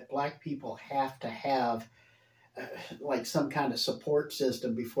think that black people have to have like some kind of support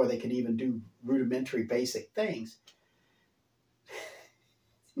system before they can even do rudimentary basic things?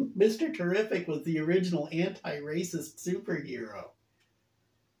 Mr. Terrific was the original anti-racist superhero,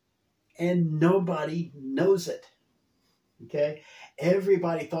 and nobody knows it. Okay?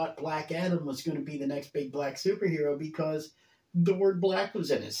 Everybody thought Black Adam was going to be the next big black superhero because the word black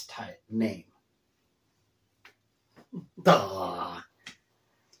was in his name. Duh.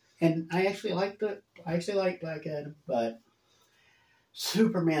 And I actually like Black Adam, but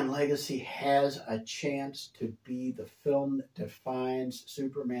Superman Legacy has a chance to be the film that defines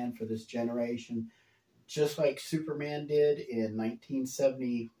Superman for this generation, just like Superman did in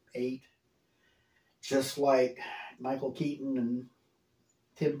 1978, just like Michael Keaton and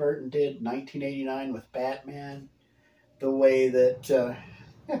Tim Burton did in 1989 with Batman, the way that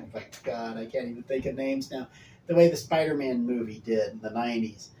Oh my God, I can't even think of names now. The way the Spider-Man movie did in the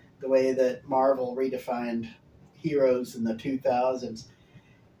 90s, the way that Marvel redefined heroes in the 2000s.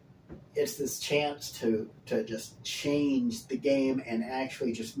 It's this chance to just change the game and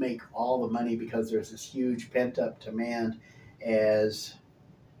actually just make all the money because there's this huge pent-up demand as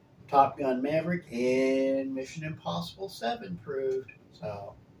Top Gun Maverick and Mission Impossible 7 proved.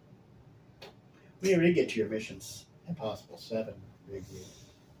 So, we already get to your Missions Impossible 7 review.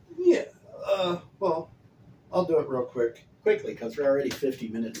 Yeah. Well, I'll do it real quick. Quickly, because we're already 50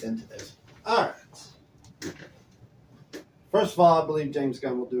 minutes into this. All right. First of all, I believe James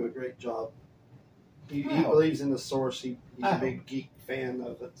Gunn will do a great job. He believes in the source. He's a big geek fan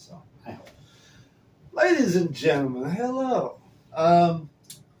of it. So, I hope. Ladies and gentlemen, hello.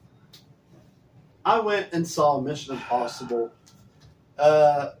 I went and saw Mission Impossible,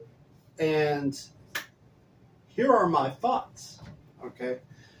 and here are my thoughts. Okay,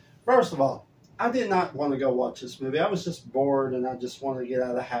 first of all, I did not want to go watch this movie. I was just bored, and I just wanted to get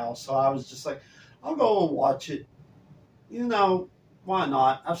out of the house. So I was just like, I'll go and watch it. You know, why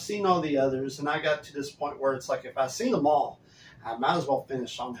not? I've seen all the others, and I got to this point where it's like, if I've seen them all, I might as well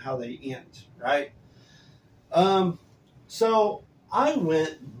finish on how they end, right? So I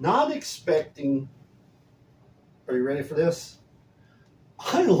went not expecting. Are you ready for this?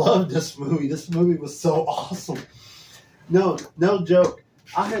 I loved this movie. This movie was so awesome. No joke.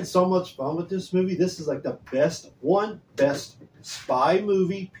 I had so much fun with this movie. This is like the best spy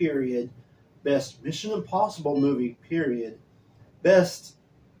movie, period. Best Mission Impossible movie, period. Best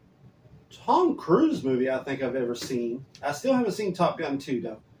Tom Cruise movie I think I've ever seen. I still haven't seen Top Gun 2,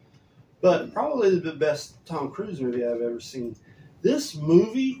 though. But probably the best Tom Cruise movie I've ever seen. This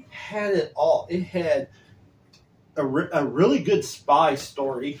movie had it all. It had a really good spy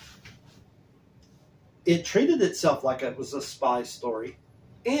story. It treated itself like it was a spy story.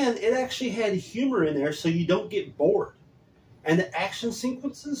 And it actually had humor in there so you don't get bored. And the action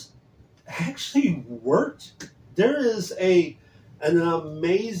sequences actually worked. There is an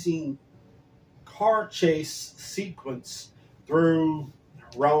amazing car chase sequence through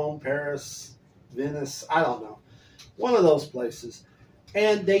Rome, Paris, Venice, I don't know. One of those places.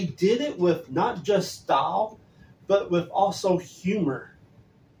 And they did it with not just style, but with also humor.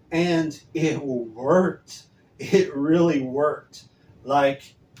 And it worked. It really worked.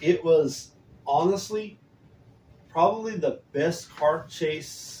 Like, it was honestly probably the best car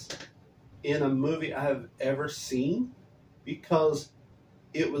chase in a movie I have ever seen, because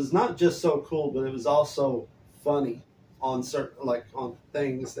it was not just so cool, but it was also funny on certain, like, on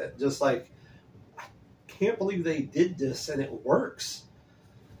things that just like, I can't believe they did this and it works.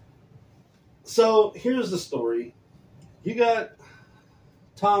 So here's the story. You got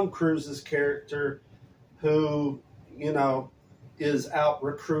Tom Cruise's character who, you know, is out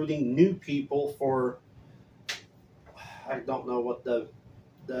recruiting new people for, I don't know what the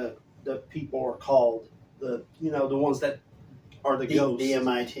people are called. The ones that are the ghosts. The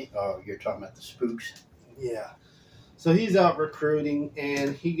MIT. Oh, you're talking about the spooks. Yeah. So he's out recruiting,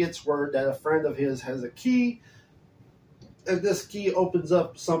 and he gets word that a friend of his has a key. And this key opens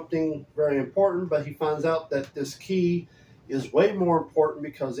up something very important, but he finds out that this key is way more important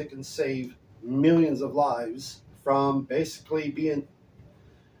because it can save millions of lives from basically being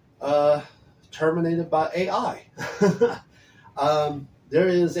terminated by AI. There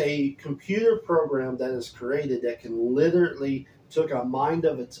is a computer program that is created that can literally took a mind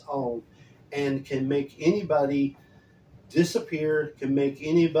of its own and can make anybody disappear, can make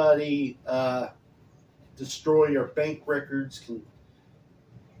anybody destroy your bank records, can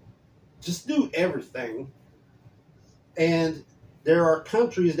just do everything. And there are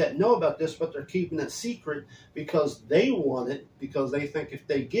countries that know about this, but they're keeping it secret because they want it, because they think if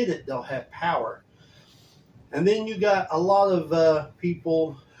they get it, they'll have power. And then you got a lot of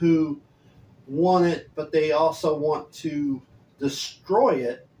people who want it, but they also want to destroy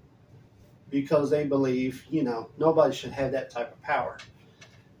it because they believe, nobody should have that type of power.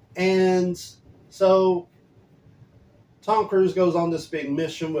 And so Tom Cruise goes on this big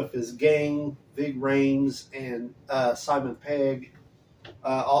mission with his gang, Vig Rhames and Simon Pegg.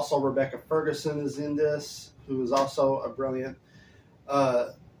 Also, Rebecca Ferguson is in this, who is also a brilliant.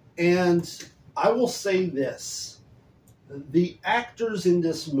 And I will say this. The actors in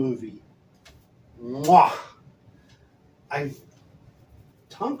this movie, mwah!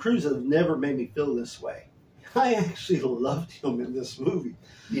 Tom Cruise has never made me feel this way. I actually loved him in this movie.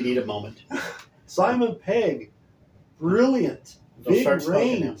 You need a moment. Simon Pegg, brilliant. Vig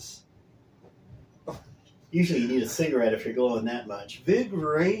Rhames. Usually you need a cigarette if you're going that much. Vig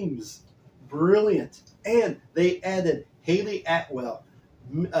Rhames, brilliant. And they added Haley Atwell,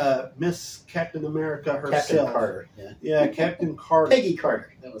 Miss Captain America herself. Captain Carter. Yeah. Yeah, Captain Carter. Peggy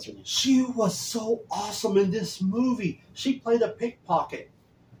Carter. That was her name. She was so awesome in this movie. She played a pickpocket.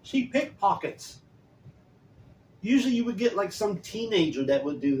 She pickpockets. Usually you would get like some teenager that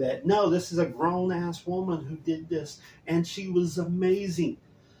would do that. No, this is a grown-ass woman who did this. And she was amazing.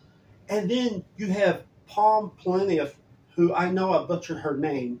 And then you have Palm Pleniff, who I know I butchered her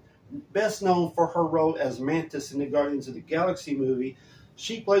name, best known for her role as Mantis in the Guardians of the Galaxy movie.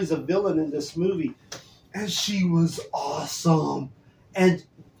 She plays a villain in this movie, and she was awesome. And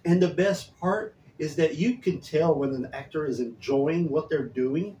the best part is that you can tell when an actor is enjoying what they're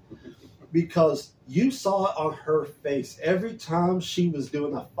doing, because you saw it on her face. Every time she was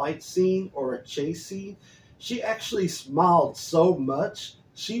doing a fight scene or a chase scene, she actually smiled so much.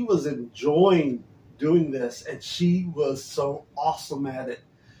 She was enjoying doing this, and she was so awesome at it.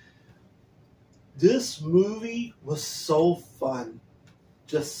 This movie was so fun.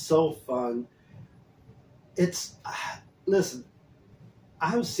 Just so fun. It's, listen,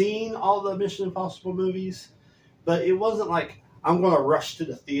 I've seen all the Mission Impossible movies, but it wasn't like I'm going to rush to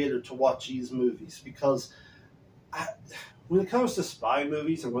the theater to watch these movies, because when it comes to spy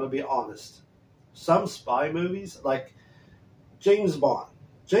movies, I'm going to be honest. Some spy movies, like James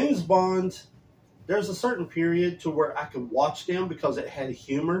Bond, there's a certain period to where I could watch them because it had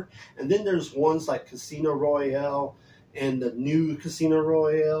humor. And then there's ones like Casino Royale and the new Casino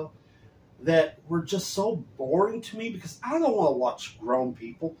Royale that were just so boring to me, because I don't want to watch grown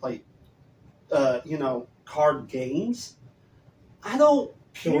people play, card games. I don't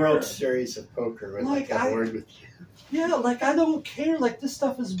care. The World Series of Poker was like a word with you. Yeah, like I don't care. Like this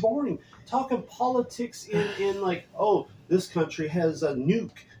stuff is boring. Talking politics in like, oh, this country has a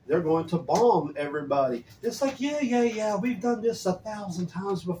nuke. They're going to bomb everybody. It's like, yeah. We've done this 1,000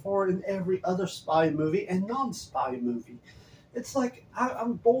 times before in every other spy movie and non-spy movie. It's like,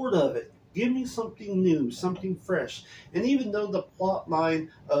 I'm bored of it. Give me something new, something fresh. And even though the plot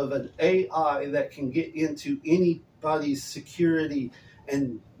line of an AI that can get into anybody's security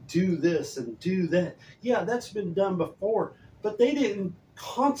and do this and do that, yeah, that's been done before. But they didn't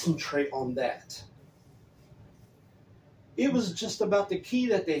concentrate on that. It was just about the key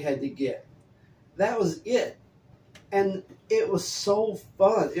that they had to get. That was it. And it was so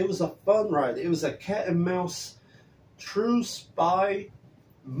fun. It was a fun ride. It was a cat and mouse true spy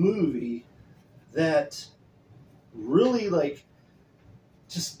movie that really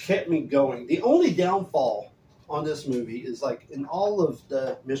just kept me going. The only downfall on this movie is, like in all of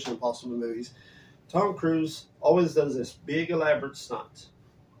the Mission Impossible movies, Tom Cruise always does this big elaborate stunt.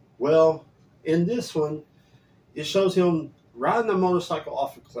 Well, in this one, it shows him riding a motorcycle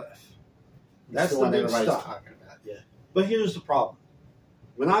off a cliff. That's the big stunt. Talking about, yeah. But here's the problem.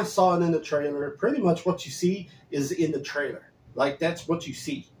 When I saw it in the trailer, pretty much what you see is in the trailer. Like, that's what you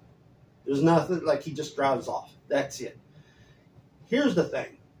see. There's nothing, like he just drives off. That's it. Here's the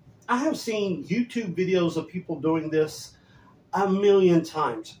thing. I have seen YouTube videos of people doing this a million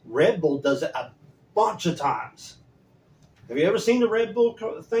times. Red Bull does it a bunch of times. Have you ever seen the Red Bull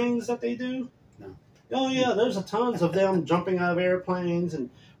things that they do? No. Oh, yeah, there's a tons of them jumping out of airplanes and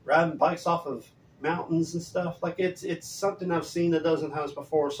riding bikes off of mountains and stuff. Like, it's something I've seen a dozen times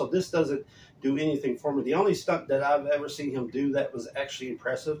before, so this doesn't do anything for me. The only stunt that I've ever seen him do that was actually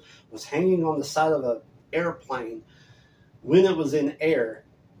impressive was hanging on the side of an airplane when it was in air.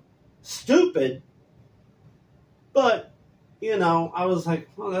 Stupid, but, I was like,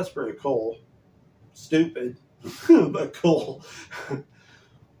 well, that's pretty cool. Stupid, but cool.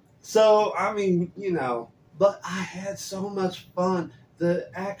 So, I mean, but I had so much fun.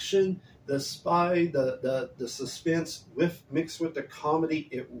 The action, the spy, the suspense mixed with the comedy,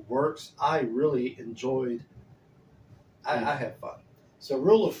 it works. I really enjoyed. I had fun. So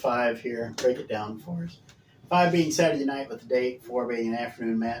rule of 5 here, break it down for us. 5 being Saturday night with the date, 4 being an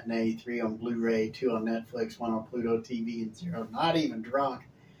afternoon matinee, 3 on Blu-ray, 2 on Netflix, 1 on Pluto TV, and 0 not even drunk.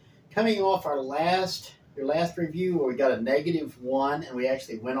 Coming off your last review where we got a -1 and we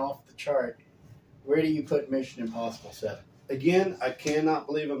actually went off the chart, where do you put Mission Impossible 7? Again, I cannot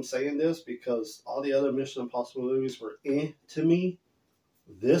believe I'm saying this because all the other Mission Impossible movies were to me.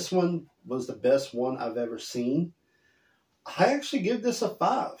 This one was the best one I've ever seen. I actually give this a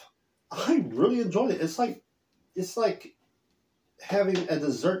 5. I really enjoyed it. It's like having a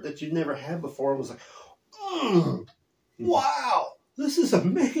dessert that you never had before. It was like, wow, this is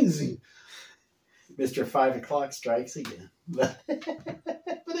amazing. Mr. 5 o'clock strikes again. But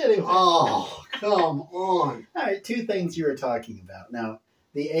anyway. Oh, come on. All right, 2 things you were talking about. Now,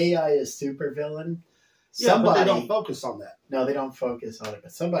 the AI is supervillain. Yeah, but they don't focus on that. No, they don't focus on it.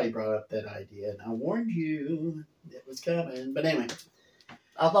 But somebody brought up that idea, and I warned you it was coming. But anyway,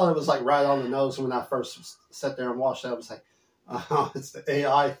 I thought it was like right on the nose when I first sat there and watched it. I was like, oh, it's the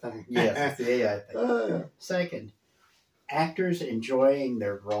AI thing. Yes, it's the AI thing. Second, actors enjoying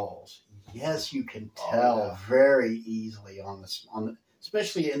their roles. Yes, you can tell very easily on the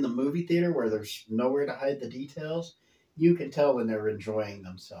especially in the movie theater where there's nowhere to hide the details. You can tell when they're enjoying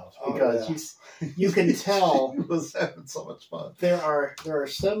themselves because you can tell. He was having so much fun. There are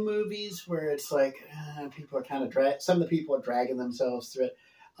some movies where it's like people are kind of some of the people are dragging themselves through it.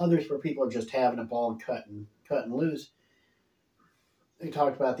 Others where people are just having a ball and cutting loose. They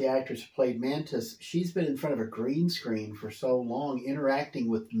talked about the actress who played Mantis. She's been in front of a green screen for so long, interacting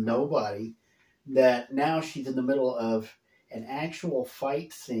with nobody, that now she's in the middle of an actual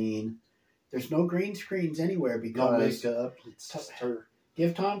fight scene. There's no green screens anywhere because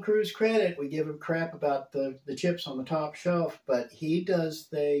give Tom Cruise credit. We give him crap about the chips on the top shelf, but he does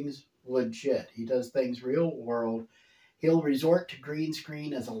things legit. He does things real world. He'll resort to green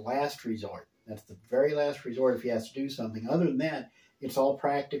screen as a last resort. That's the very last resort if he has to do something. Other than that, it's all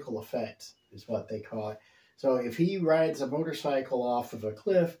practical effects is what they call it. So if he rides a motorcycle off of a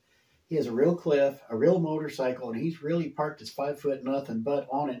cliff, he has a real cliff, a real motorcycle, and he's really parked his 5 foot nothing but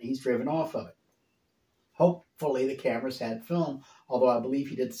on it, and he's driven off of it. Hopefully the cameras had film, although I believe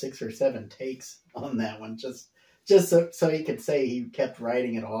he did 6 or 7 takes on that one, just so he could say he kept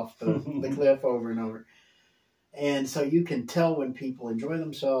riding it off the cliff over and over. And so you can tell when people enjoy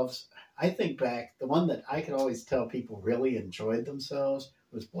themselves. I think back, the one that I could always tell people really enjoyed themselves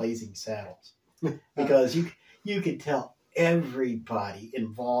was Blazing Saddles. Because you could tell everybody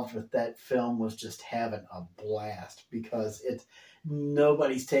involved with that film was just having a blast because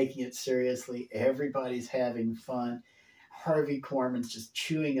nobody's taking it seriously. Everybody's having fun. Harvey Korman's just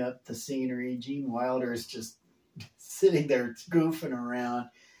chewing up the scenery. Gene Wilder's just sitting there goofing around.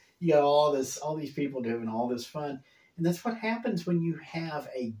 You got all these people doing all this fun. And that's what happens when you have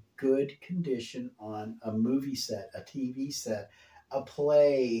a good condition on a movie set, a TV set, a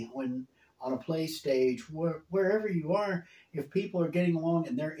play, on a play stage, wherever you are, if people are getting along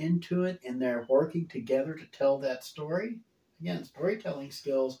and they're into it and they're working together to tell that story, again, storytelling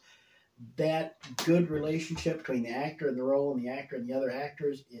skills, that good relationship between the actor and the role and the actor and the other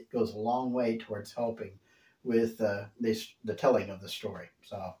actors, it goes a long way towards helping with the telling of the story.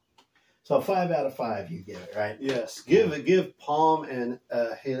 So 5 out of 5 you give it, right? Yes. Give Palm and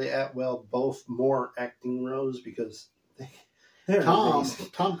Haley Atwell both more acting roles because they're amazing.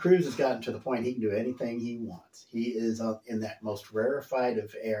 Tom Cruise has gotten to the point he can do anything he wants. He is in that most rarefied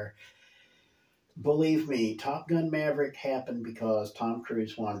of air. Believe me, Top Gun Maverick happened because Tom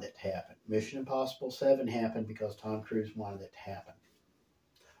Cruise wanted it to happen. Mission Impossible 7 happened because Tom Cruise wanted it to happen.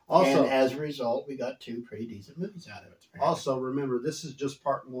 Also, and as a result, we got 2 pretty decent movies out of it. Also, remember, this is just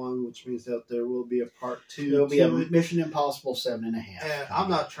part 1, which means that there will be a part 2. There will be a Mission Impossible 7.5. And I'm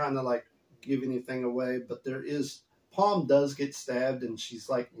not trying to give anything away, but there is... Palm does get stabbed, and she's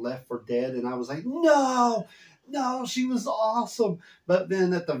left for dead, and I was like, no, she was awesome. But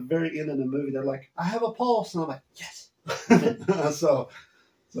then at the very end of the movie, they're like, I have a pulse, and I'm like, yes. so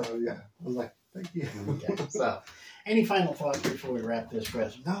yeah, I was like, thank you. Okay. So, any final thoughts before we wrap this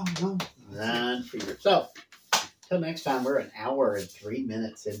rest? No. None for you. So, till next time, we're 1 hour and 3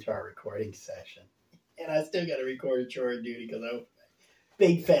 minutes into our recording session, and I still got to record a chore duty because I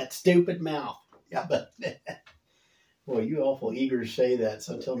big fat stupid mouth. Yeah, but. Boy, you awful eager to say that.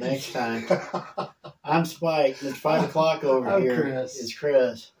 So until next time, I'm Spike. It's 5 o'clock over here. Chris. It's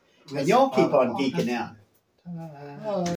Chris. And y'all keep on geeking out.